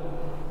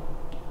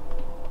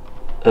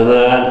 And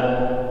then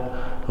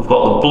I've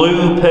got the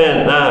blue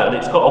paint there, and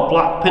it's got a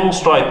black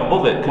pinstripe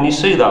above it. Can you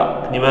see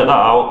that? Can you make that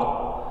out?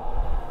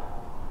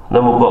 And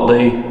then we've got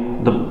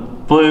the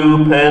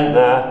blue paint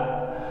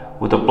there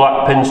with a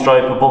black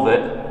pinstripe above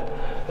it.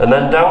 And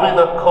then down in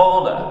that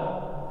corner,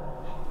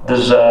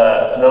 there's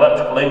an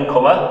electrical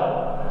incomer.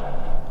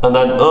 And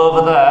then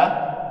over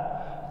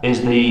there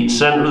is the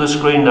centre of the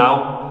screen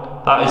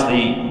now. That is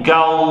the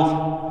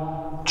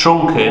galv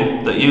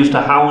trunking that used to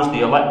house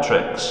the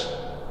electrics.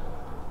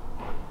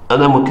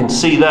 And then we can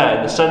see there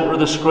in the centre of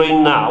the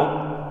screen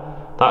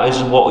now, that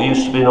is what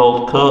used to be an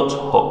old coat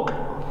hook.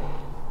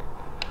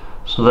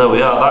 So there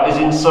we are, that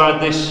is inside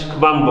this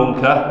command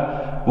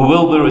bunker. We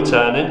will be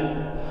returning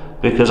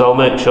because I'll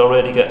make sure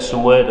Eddie gets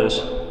some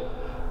waders.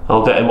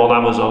 I'll get him on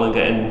Amazon and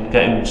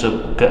get him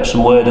to get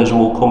some waders, and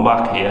we'll come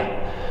back here.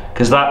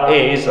 Because that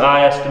is,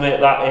 I estimate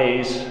that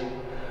is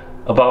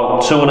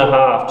about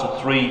 2.5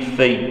 to 3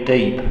 feet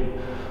deep.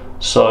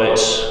 So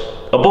it's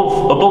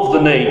above the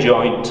knee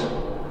joint.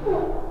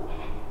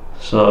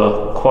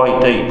 So quite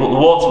deep, but the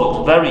water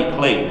looks very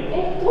clean.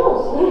 It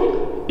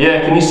does.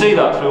 Yeah, can you see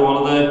that through one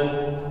of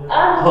the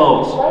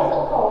holes?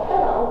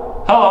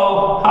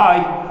 Hello,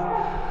 hi.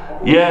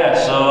 Yeah,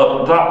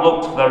 so that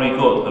looked very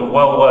good and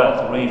well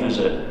worth a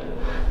revisit.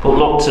 But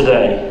not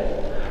today.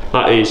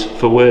 That is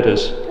for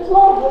waders.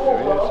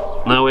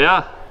 There we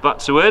are, back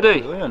to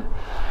Eddie. Brilliant.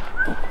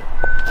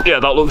 Yeah,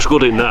 that looks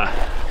good in there.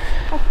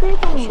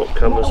 Swap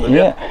cameras with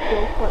Yeah.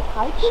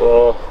 you.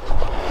 So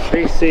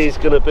this is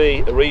going to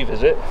be a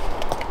revisit.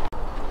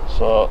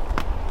 So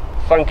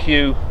thank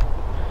you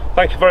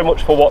very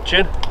much for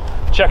watching.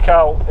 Check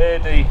out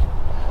Eddie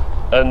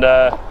and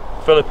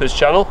Philippa's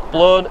channel,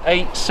 Blown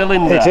 8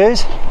 Cylinder. It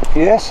is,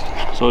 yes.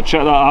 So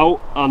check that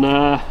out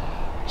and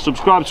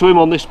subscribe to him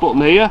on this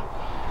button here.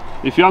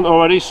 If you haven't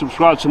already,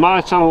 subscribe to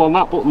my channel on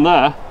that button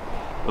there.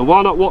 And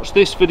why not watch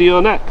this video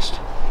next?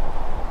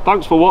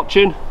 thanks for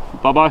watching.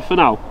 Bye bye for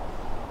now.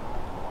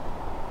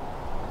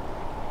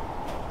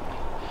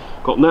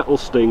 Got nettle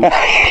stings.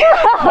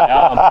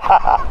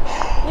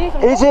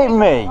 Is it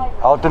me?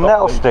 Or do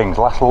nettle stings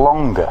last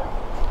longer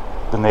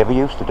than they ever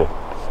used to do?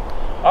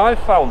 I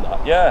found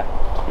that, yeah.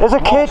 As a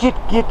kid,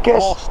 you'd get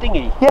more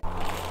stingy. Yeah.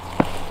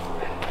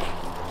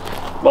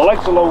 My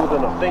legs are longer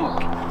than I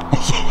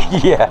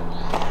think. Yeah.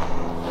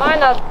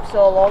 Mine are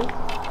so long.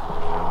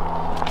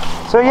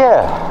 So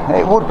yeah,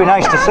 it would be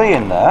nice to see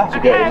in there. To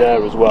get in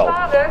there as well.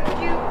 Father, could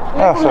you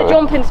Oh, from the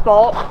jumping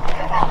spot?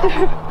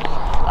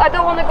 I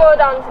don't want to go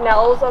down to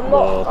Nels, I'm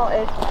not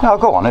it. No,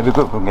 go on, it'd be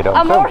good if we can get on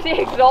I'm film.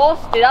 already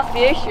exhausted, that's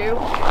the issue.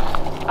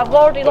 I've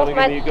already lost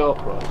my... Give me a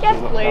GoPro? Yes,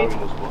 please.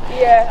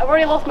 Yeah, I've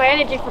already lost my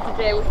energy for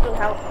today, which doesn't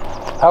help.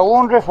 I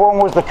wonder if one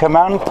was the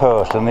command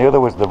post and the other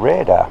was the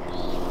radar.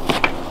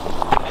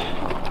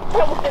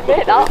 I must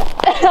admit that.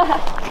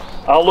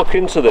 I'll look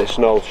into this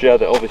and I'll share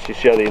the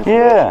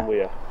information with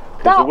you.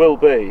 Because there will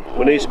be,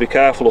 we need to be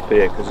careful up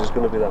here because there's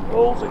going to be them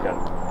holes again.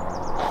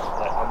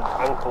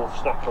 Like ankle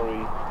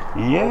snappery,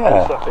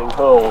 ankle snapping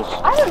holes.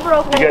 I haven't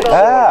broken any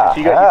bones. If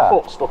you get your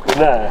foot stuck in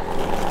there.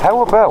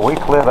 How about we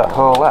clear that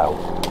hole out?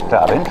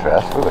 Out of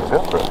interest, we're going to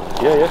go for it.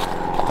 Yeah,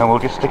 yeah. And we'll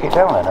just stick it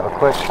down and have a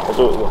quick... I'll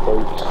do it with my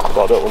boots,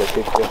 but I don't want to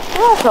kick you.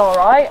 That's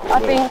alright. I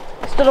think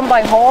stood on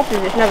by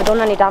horses, it's never done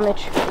any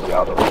damage.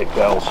 Yeah, I don't kick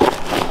girls.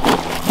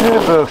 Yeah,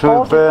 folks,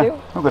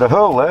 we've got a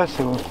hole there,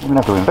 so we're going to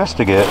have to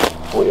investigate.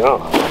 We are.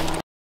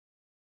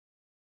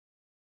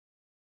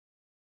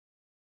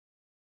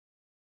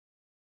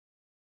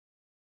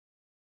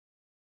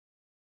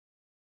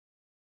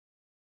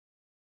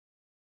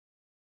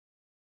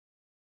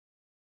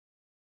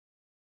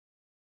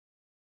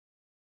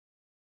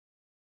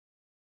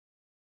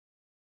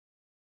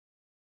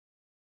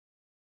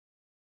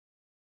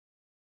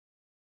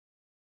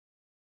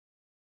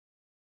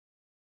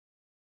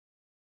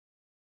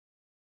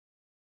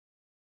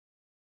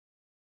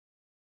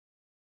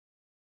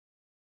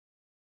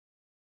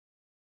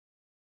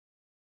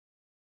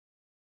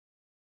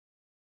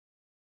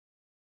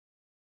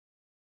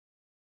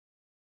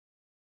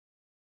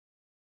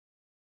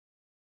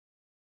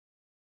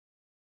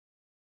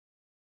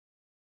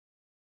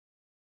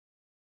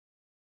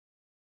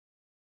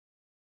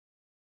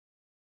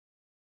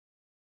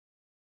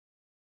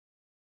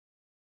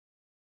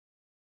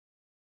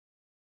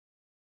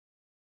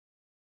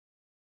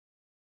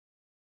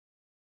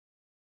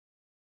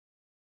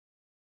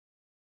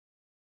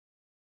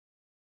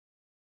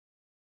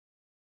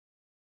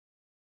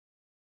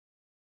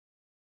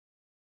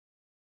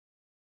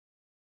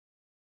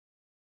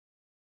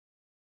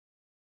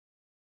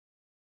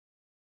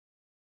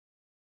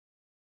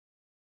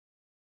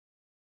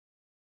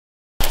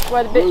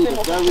 Where the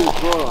bits Very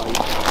dry.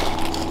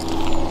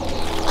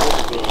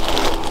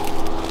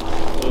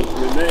 There's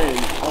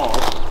remains of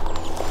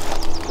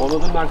one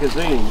of the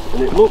magazines,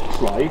 and it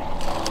looks like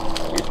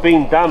it's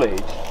been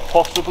damaged,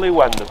 possibly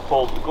when they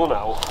pulled the gun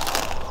out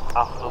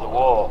after the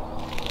war.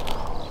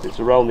 It's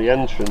around the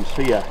entrance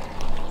here.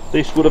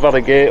 This would have had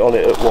a gate on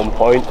it at one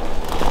point,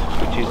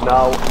 which is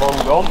now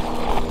long gone.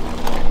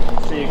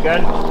 See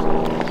again,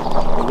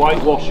 the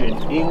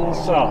whitewashing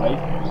inside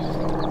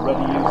the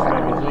ready-use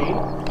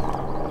magazine.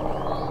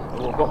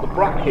 We've got the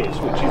brackets,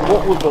 which is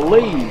what we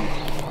believe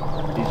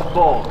is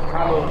for the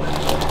cameras.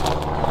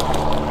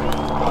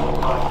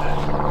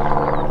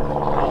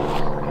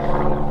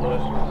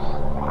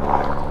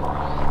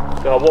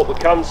 Now what we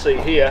can see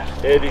here,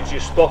 as you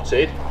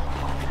spotted,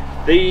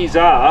 these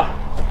are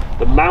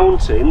the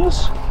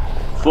mountings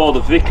for the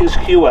Vickers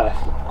QF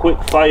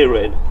quick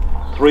firing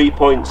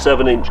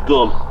 3.7-inch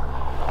gun.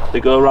 They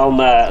go around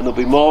there, and there'll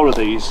be more of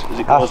these as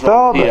it goes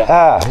around here.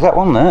 Is that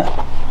one there?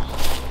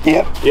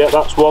 Yep. Yeah,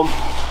 that's one.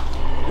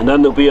 And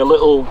then there'll be a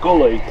little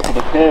gully for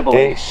the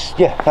cabling.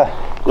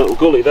 Little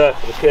gully there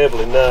for the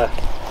cabling there.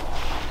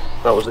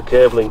 That was the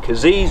cabling,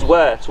 because these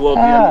were towards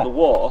the end of the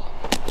war,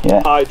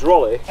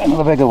 hydraulic,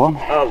 another bigger one,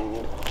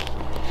 and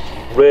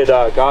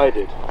radar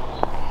guided.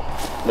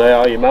 They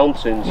are your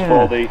mountings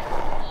for the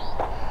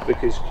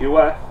Vickers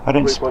QF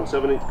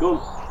 3.7-inch gun.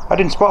 I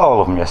didn't spot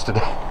all of them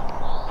yesterday.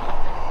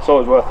 It's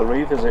always worth a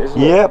revisit,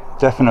 isn't it? Yep,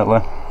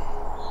 definitely.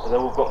 And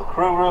then we've got the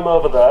crew room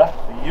over there,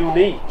 the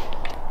unique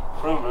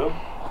crew room.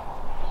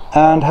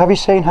 And have you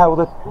seen how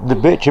the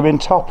bitumen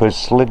top has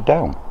slid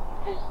down?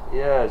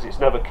 Yes, it's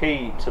never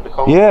keyed to the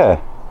concrete. Yeah.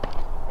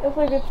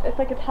 It's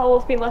like a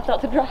towel's been left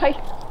out to dry.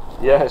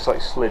 Yeah, it's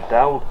like slid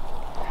down.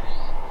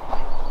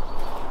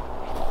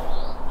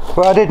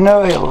 But I did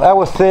know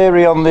our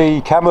theory on the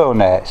camo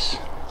nets.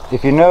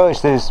 If you notice,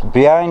 there's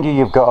behind you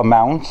you've got a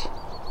mount.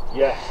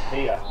 Yes,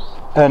 here.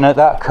 And at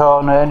that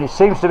corner, and it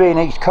seems to be in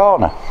each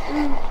corner.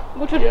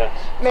 Which would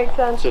make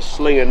sense. To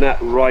sling a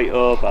net right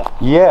over.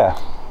 Yeah.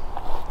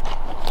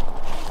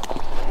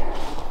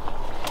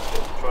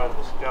 Try and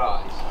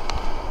disguise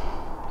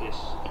this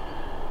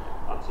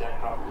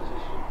anti-aircraft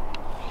position.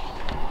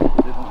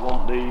 Didn't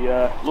want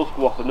the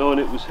Luftwaffe knowing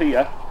it was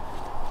here.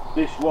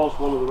 This was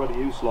one of the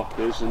ready-use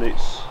lockers, and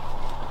it's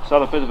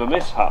had a bit of a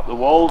mishap. The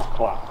walls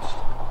collapsed.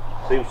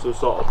 Seems to have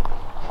sort of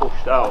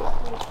pushed out.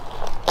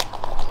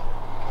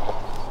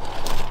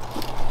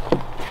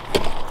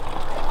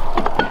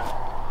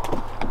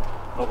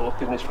 Have a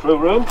look in this crew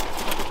room.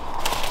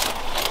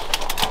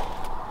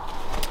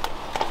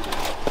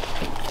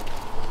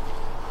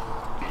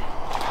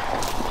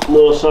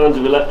 No signs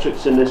of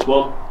electrics in this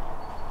one.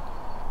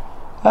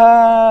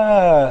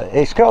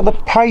 It's got the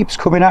pipes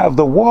coming out of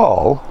the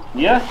wall.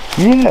 Yeah?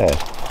 Yeah.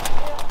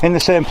 In the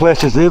same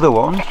place as the other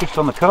ones, just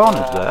on the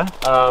corners there.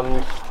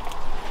 And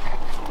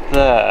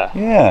there.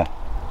 Yeah.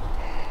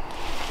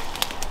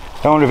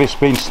 I wonder if it's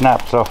been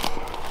snapped off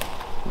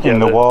in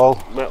the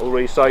wall. Metal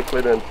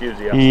recycling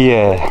enthusiast.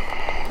 Yeah.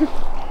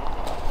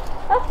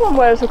 That's one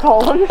way to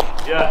call them.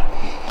 Yeah.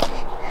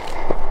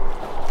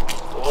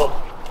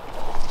 Well,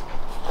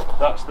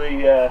 that's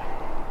the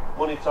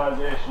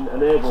monetisation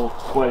enabled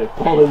way of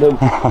calling them.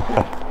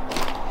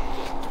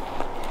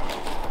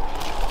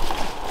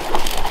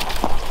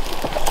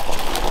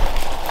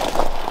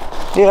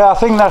 Yeah, I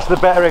think that's the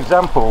better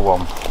example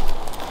one.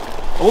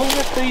 I wonder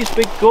if these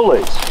big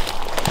gullies,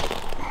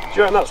 do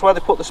you reckon that's where they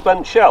put the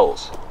spent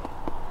shells?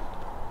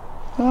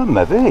 Oh,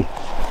 maybe.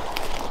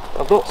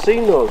 I've not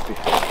seen those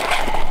before.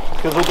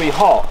 Because they'll be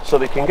hot, so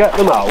they can get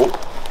them out,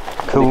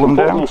 Cool them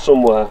put down. them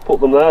somewhere, put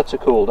them there to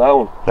cool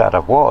down. That'd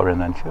have water in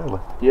then, surely.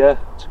 Yeah,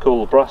 to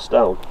cool the brass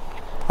down.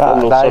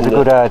 That is a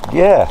good idea.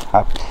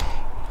 Yeah.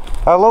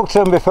 I looked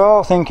at them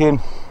before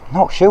thinking,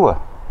 not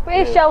sure. But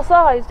it's shell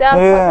sized,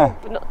 Yeah.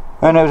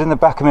 And I was in the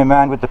back of my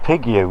mind with the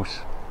pig use.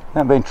 There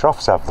haven't been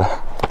troughs, have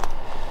there?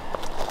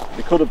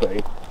 They could have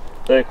been.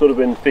 They could have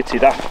been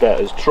fitted after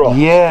as troughs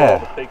Yeah.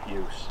 for the pig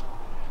use.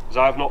 Because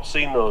I've not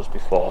seen those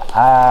before.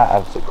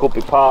 So it could be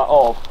part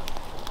of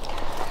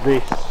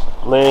this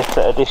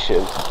later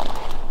addition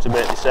to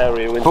make this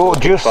area into a but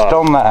big just farm.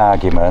 on that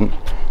argument,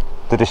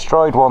 the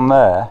destroyed one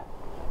there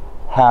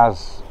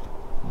has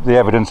the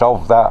evidence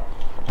of that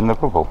in the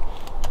rubble.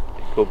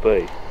 It could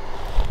be.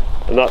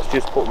 And that's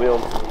just put me on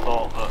to the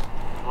thought that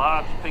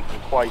large pigs are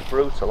quite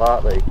brutal,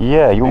 aren't they?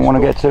 Yeah, you wouldn't want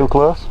to get too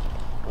close.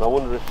 And I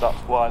wonder if that's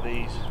why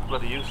these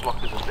bloody use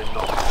lockers have been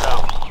knocked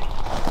down.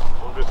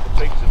 I wonder if the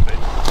pigs have been.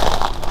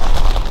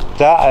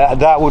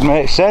 That would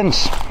make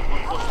sense. Would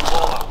push the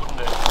wall out,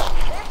 wouldn't it?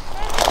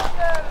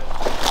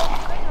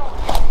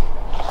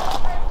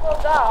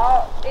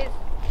 That is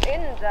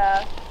in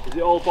there. Is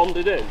it all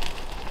bonded in?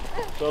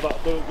 So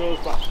that goes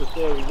back to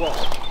theory one.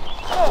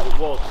 It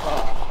was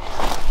part.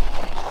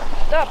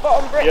 That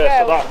bottom brick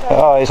Yeah, so there.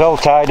 Oh, it's all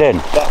tied in.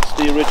 That's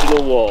the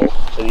original wall.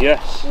 And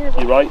yes, you're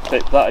right,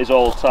 Pip, that is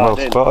all tied Well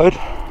in. spotted.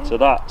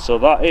 So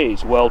that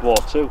is World War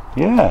II.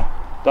 Yeah.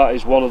 That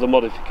is one of the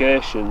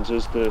modifications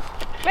as the.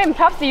 I mean,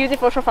 perhaps they use it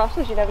for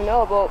fasteners, you never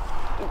know, but.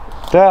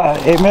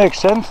 It makes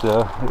sense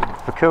though,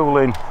 for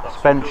cooling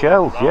spent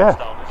shells, yeah.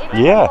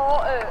 Even Yeah. the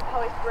mortar,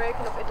 how it's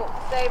breaking up, it looks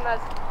the same as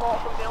mortar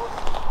from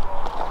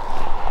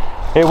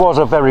buildings. It was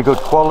a very good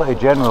quality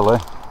generally.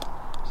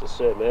 It's the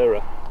same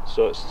era.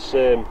 So it's the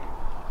same.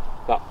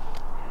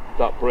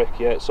 That brick,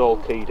 yeah, it's all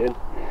keyed in.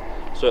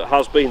 So it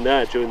has been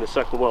there during the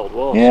Second World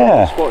War.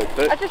 Yeah. So it's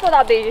spotted, I just thought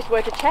that'd be the easiest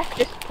way to check,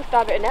 just push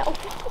that bit of metal.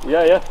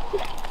 yeah, yeah.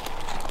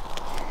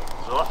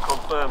 So that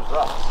confirms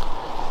that.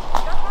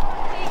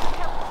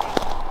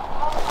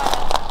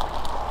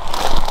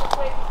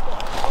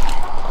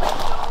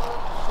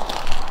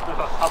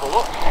 Have a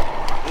look.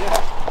 Yeah.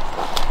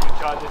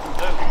 Which I didn't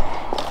do.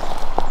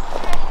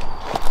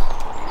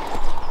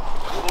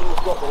 And then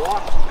we've got the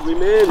last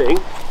remaining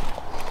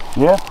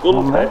Yeah. gun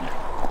on there. pit.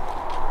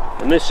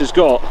 And this has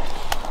got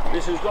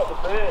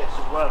the base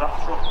of where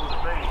that truck would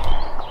have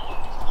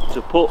been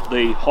to put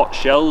the hot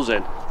shells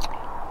in.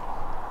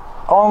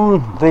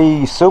 On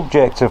the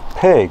subject of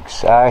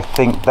pigs, I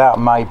think that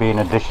might be an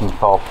addition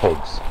for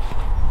pigs.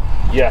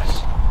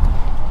 Yes.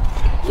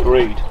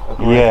 Agreed.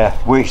 Yeah,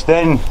 which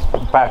then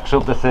backs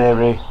up the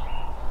theory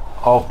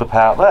of the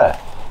part there.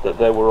 That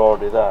they were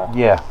already there.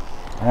 Yeah.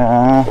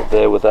 That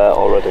they were there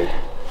already.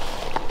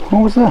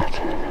 What was that?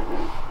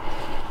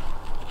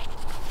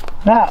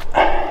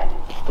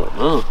 Don't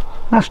know.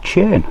 That's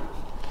chain.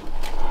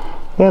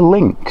 They're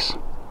links.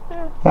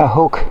 That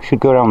hook should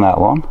go around that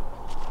one.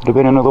 There'd have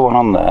been another one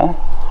on there.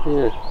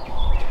 Yeah.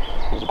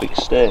 There's a big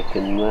stake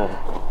in there.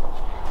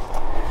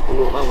 I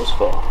wonder what that was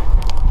for.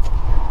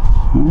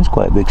 There's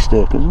quite a big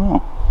stake as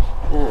well.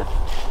 Yeah.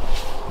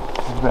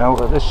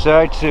 Out at this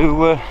side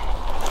to.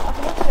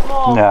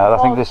 No,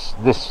 I think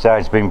this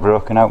side's been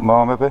broken out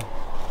more maybe.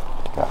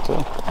 Can't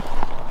tell.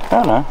 I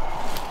don't know.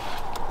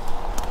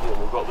 Yeah,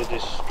 we've got the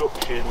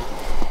destruction.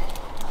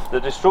 The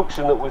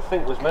destruction that we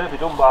think was maybe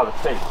done by the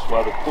pigs,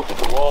 where they pushed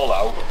the wall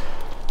out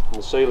and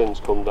the ceilings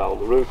come down,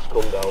 the roofs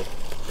come down.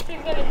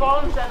 Keep getting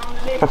bones then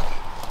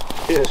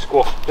underneath. Here,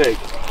 squashed pig.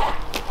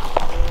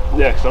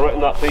 Yeah, because I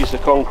reckon that piece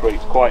of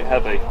concrete's quite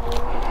heavy.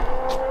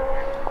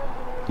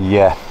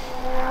 Yeah.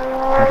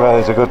 Well,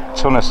 there's a good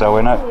ton or so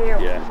in it.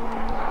 Yeah.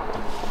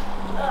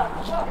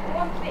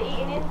 One for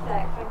eating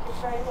insects, thank you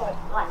very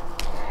much.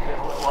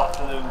 A little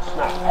afternoon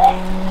snack.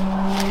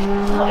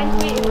 Not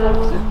into eating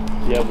them.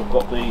 Yeah, we've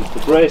got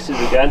the braces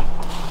again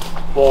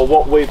for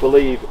what we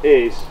believe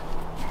is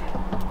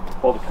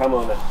Or the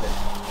camo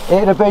netting.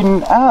 It'd have been,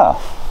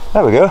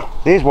 there we go.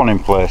 There's one in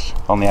place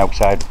on the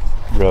outside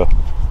row.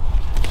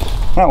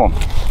 That one.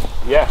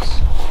 Yes.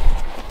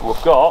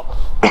 We've got,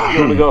 you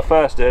want to go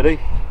first, Eddie?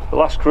 The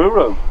last crew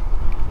room.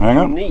 Hang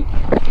on. Neat.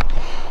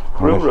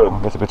 Crew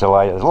room. Get a bit of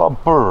light. There's a lot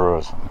of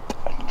burrows.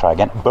 Try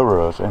again.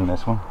 Burrows in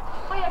this one.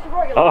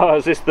 Oh,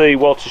 is this the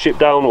watership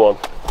down one?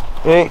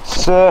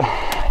 It's,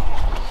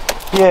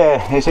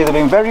 yeah, it's either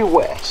been very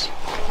wet.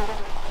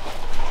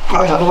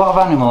 Oh, it's had a lot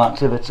of animal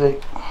activity.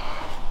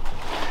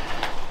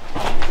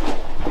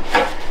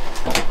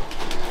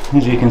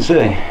 As you can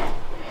see.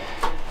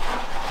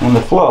 And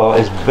the floor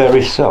is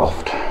very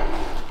soft.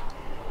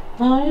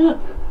 Oh yeah.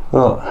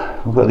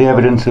 But we've got the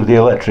evidence of the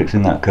electrics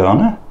in that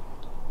corner.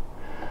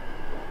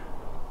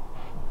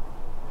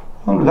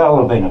 Oh, that will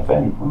have been a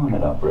vent, won't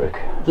it, that brick?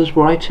 There's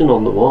writing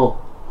on the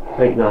wall.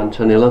 8, 9,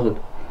 10, 11.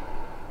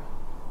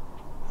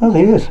 Oh,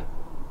 there is.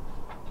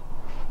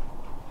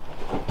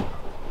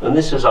 And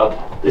this has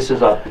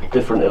had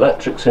different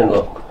electrics in,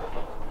 look.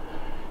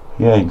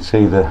 Yeah, you can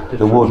see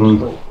the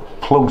wooden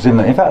plugs in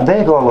there. In fact,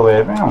 they go all the way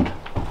around.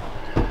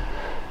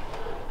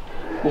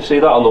 You see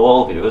that on the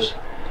wall, viewers?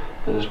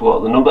 There's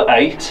what, the number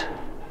 8,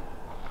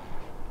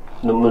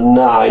 number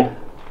 9,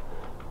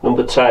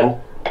 number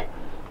 10,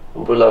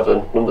 number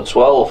 11, number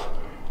 12.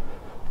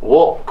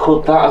 What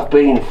could that have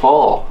been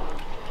for?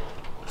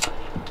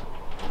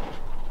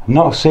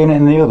 Not seen it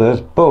in the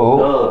others, but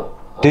No.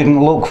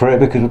 didn't look for it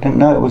because we didn't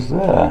know it was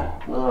there.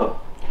 No.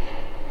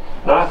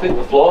 No, I think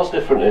the floor's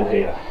different in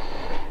here.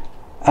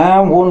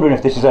 I'm wondering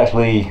if this is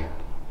actually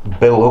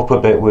built up a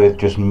bit with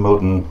just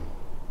mud and...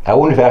 I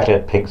wonder if it actually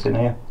had pigs in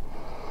here.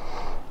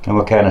 And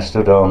we're kind of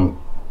stood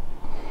on...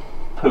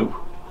 Poo.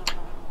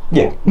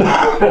 Yeah.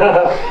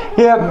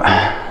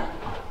 Yeah.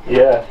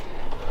 Yeah.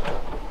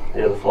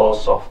 Yeah, the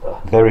floor's softer.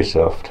 Very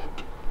soft.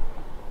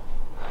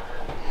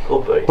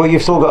 Could be. But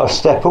you've still got to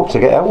step up to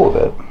get out of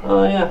it.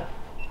 Oh yeah.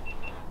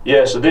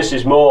 Yeah, so this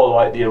is more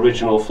like the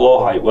original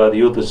floor height where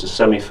the others are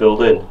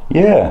semi-filled in.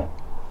 Yeah.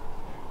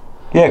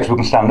 Yeah, because we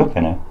can stand up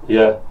in it.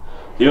 Yeah.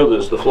 The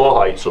others, the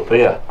floor height's up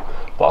here.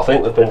 But I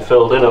think they've been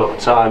filled in over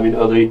time, you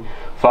know, the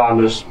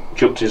farmer's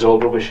chucked his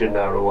old rubbish in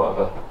there or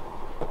whatever.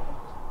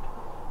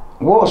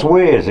 What's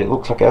weird is it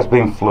looks like it has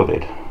been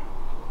flooded.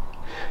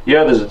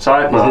 Yeah, there's a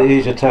tide mark.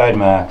 There's a tide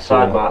mark.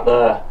 Tide mark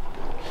there.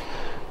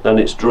 Then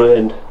it's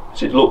drained.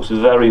 So it looks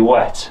very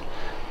wet.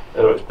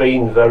 It's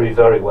been very,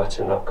 very wet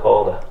in that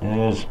corner.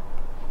 It is.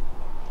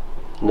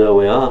 There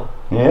we are.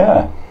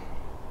 Yeah.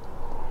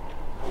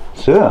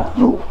 So.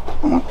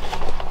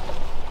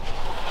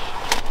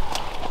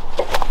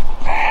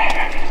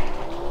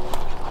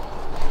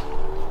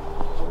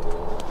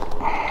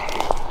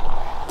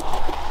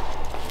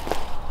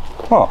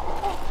 What?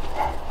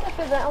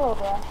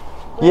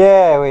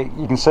 Yeah,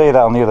 you can see that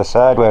on the other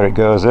side where it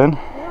goes in.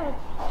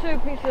 Two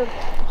pieces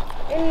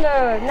in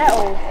the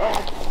nettles.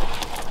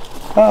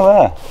 Oh,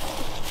 there.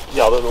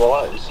 Yeah, I don't know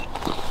what that is.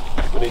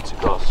 We need to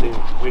go see.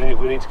 We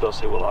need to go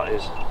see what that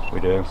is. We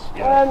do.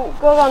 Yeah.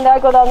 Go down there,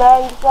 and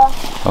just there.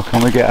 Oh,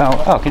 can we get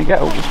out? Oh, can you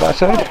get out that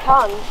side? I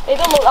can. It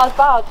don't look as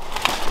bad.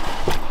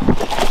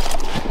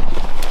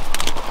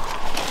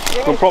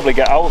 We can probably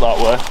get out that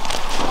way.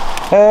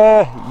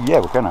 Yeah,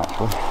 we can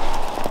actually.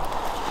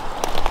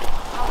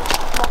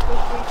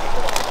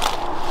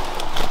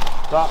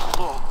 That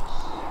looks.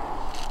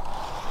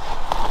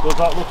 Does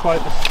that look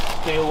like the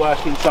steel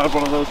work inside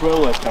one of those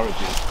railway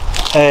carriages?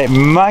 It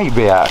might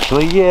be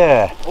actually,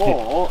 yeah.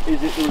 Or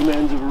is it the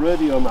remains of a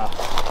radio mast?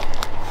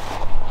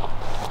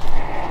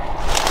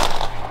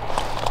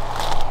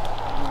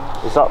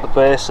 Is that the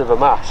base of a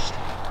mast?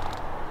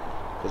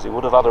 Because it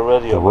would have had a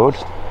radio It would.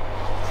 mast.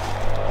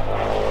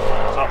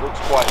 That looks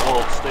quite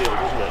old steel,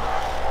 doesn't it?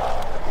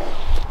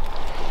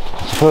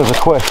 I suppose the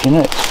question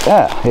is, it's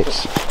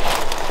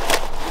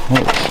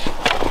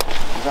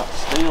Is that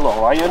steel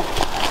or iron?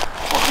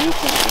 What do you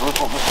think?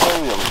 What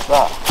material is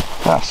that?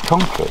 that's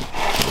concrete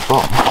at the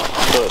bottom.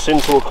 So it's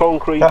into a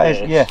concrete That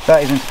base. is, yeah,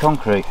 that is into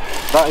concrete.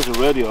 That is a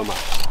radio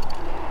mast.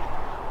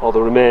 Or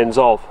the remains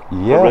of a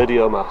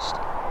radio mast.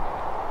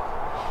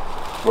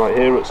 Right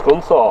here at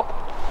Scunthorpe.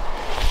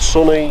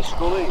 Sunny,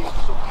 something to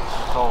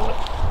call it.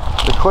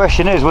 The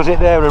question is, was it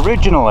there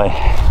originally?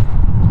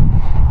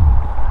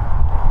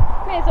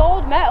 It's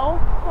old metal.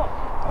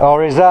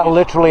 Or is that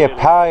literally a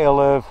pile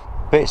of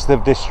bits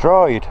they've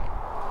destroyed?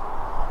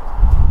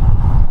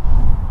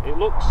 It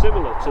looks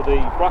similar to the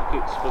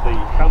brackets for the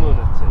camo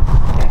netting.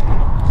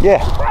 Yeah.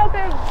 Quite a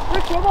bit of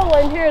brick rubble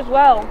in here as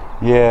well.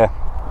 Yeah.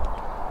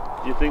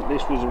 Do you think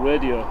this was a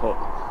radio hut?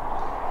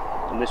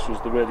 And this was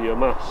the radio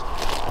mast?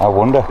 I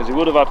wonder. Because it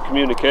would have had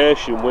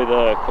communication with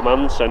a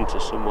command centre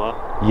somewhere.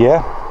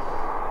 Yeah.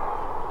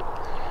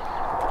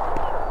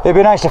 It'd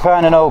be nice to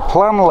find an old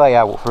plan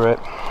layout for it.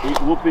 It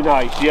would be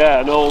nice, yeah,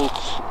 an old,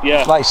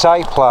 yeah. Like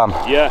site plan.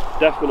 Yeah,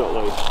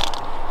 definitely.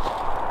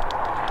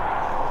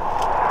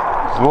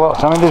 There's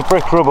lots, I mean there's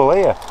brick rubble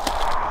here.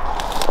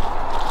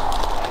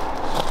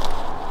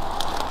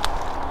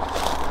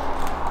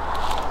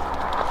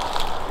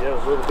 Yeah,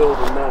 there's another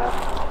building there.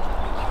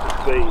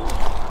 It's been.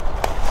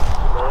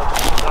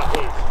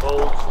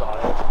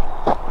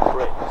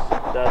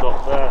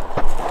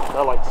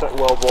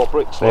 World War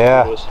bricks.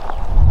 Yeah.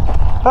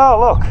 Oh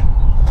look,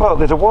 look,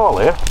 there's a wall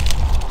here.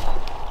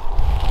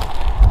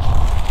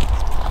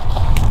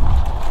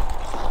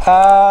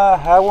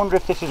 I wonder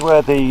if this is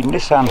where the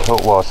Nissan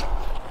hut was.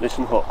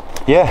 Nissan hut?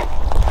 Yeah.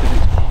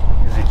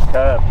 Because it's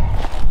curved.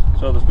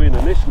 So there's been a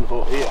Nissan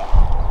hut here,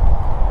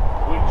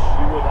 which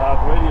you would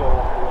have radio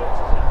operators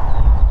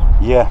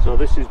in. Yeah. So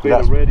this has been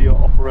a radio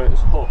operator's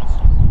hut.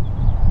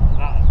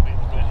 That has been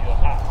the radio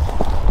hat.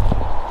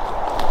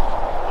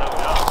 There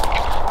we are.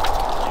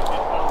 You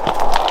can go. This is the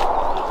radio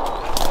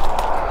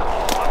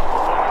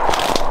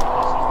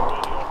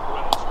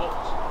operator's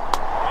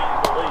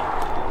hut.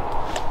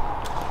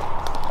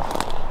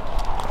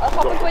 That's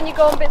what happens when you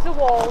go on bits of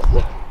walls.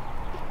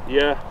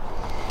 Yeah.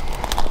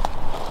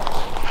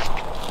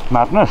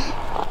 Madness.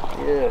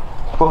 Yeah.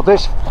 But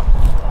this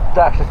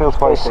actually feels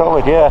quite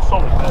solid, yeah.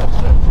 Solid base,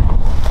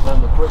 and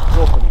then the brick's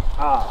up and it's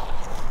hard.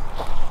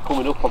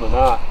 Coming up on an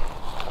arc.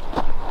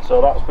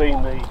 So that's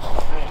been the this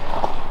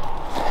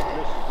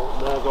hut,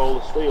 and there's all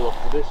the steel off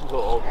the this hut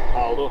all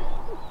piled up.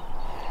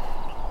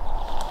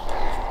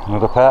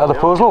 Another part of the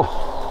puzzle.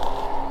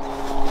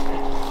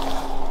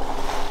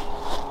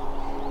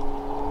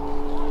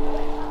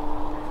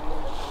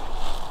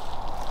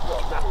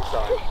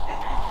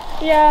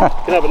 Yeah. You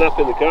can have a nap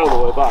in the car on the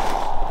way back.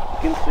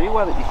 You can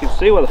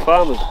see where the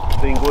farmer's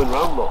been going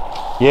round though.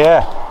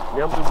 Yeah. He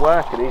hasn't been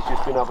working, he's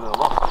just been having a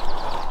look.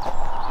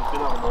 He's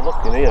been having a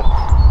look in here.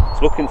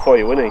 He's looking for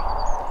you, isn't he?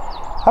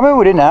 I mean,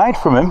 we didn't hide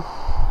from him.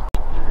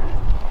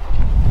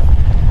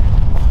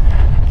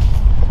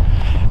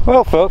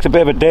 Well folks, a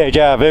bit of a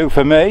deja vu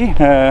for me.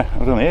 I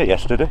was only here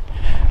yesterday.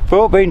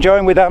 But been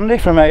joined with Andy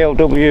from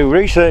ALW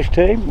research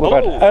team. We've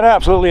had an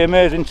absolutely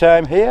amazing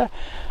time here.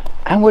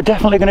 And we're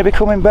definitely going to be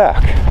coming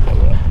back.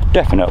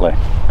 Definitely.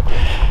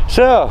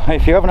 So,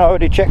 if you haven't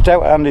already checked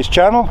out Andy's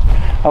channel,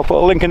 I'll put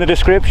a link in the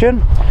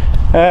description.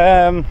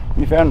 If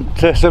you haven't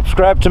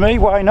subscribed to me,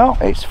 why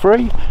not? It's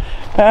free.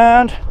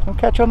 And I'll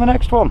catch you on the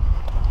next one.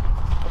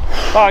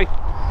 Bye.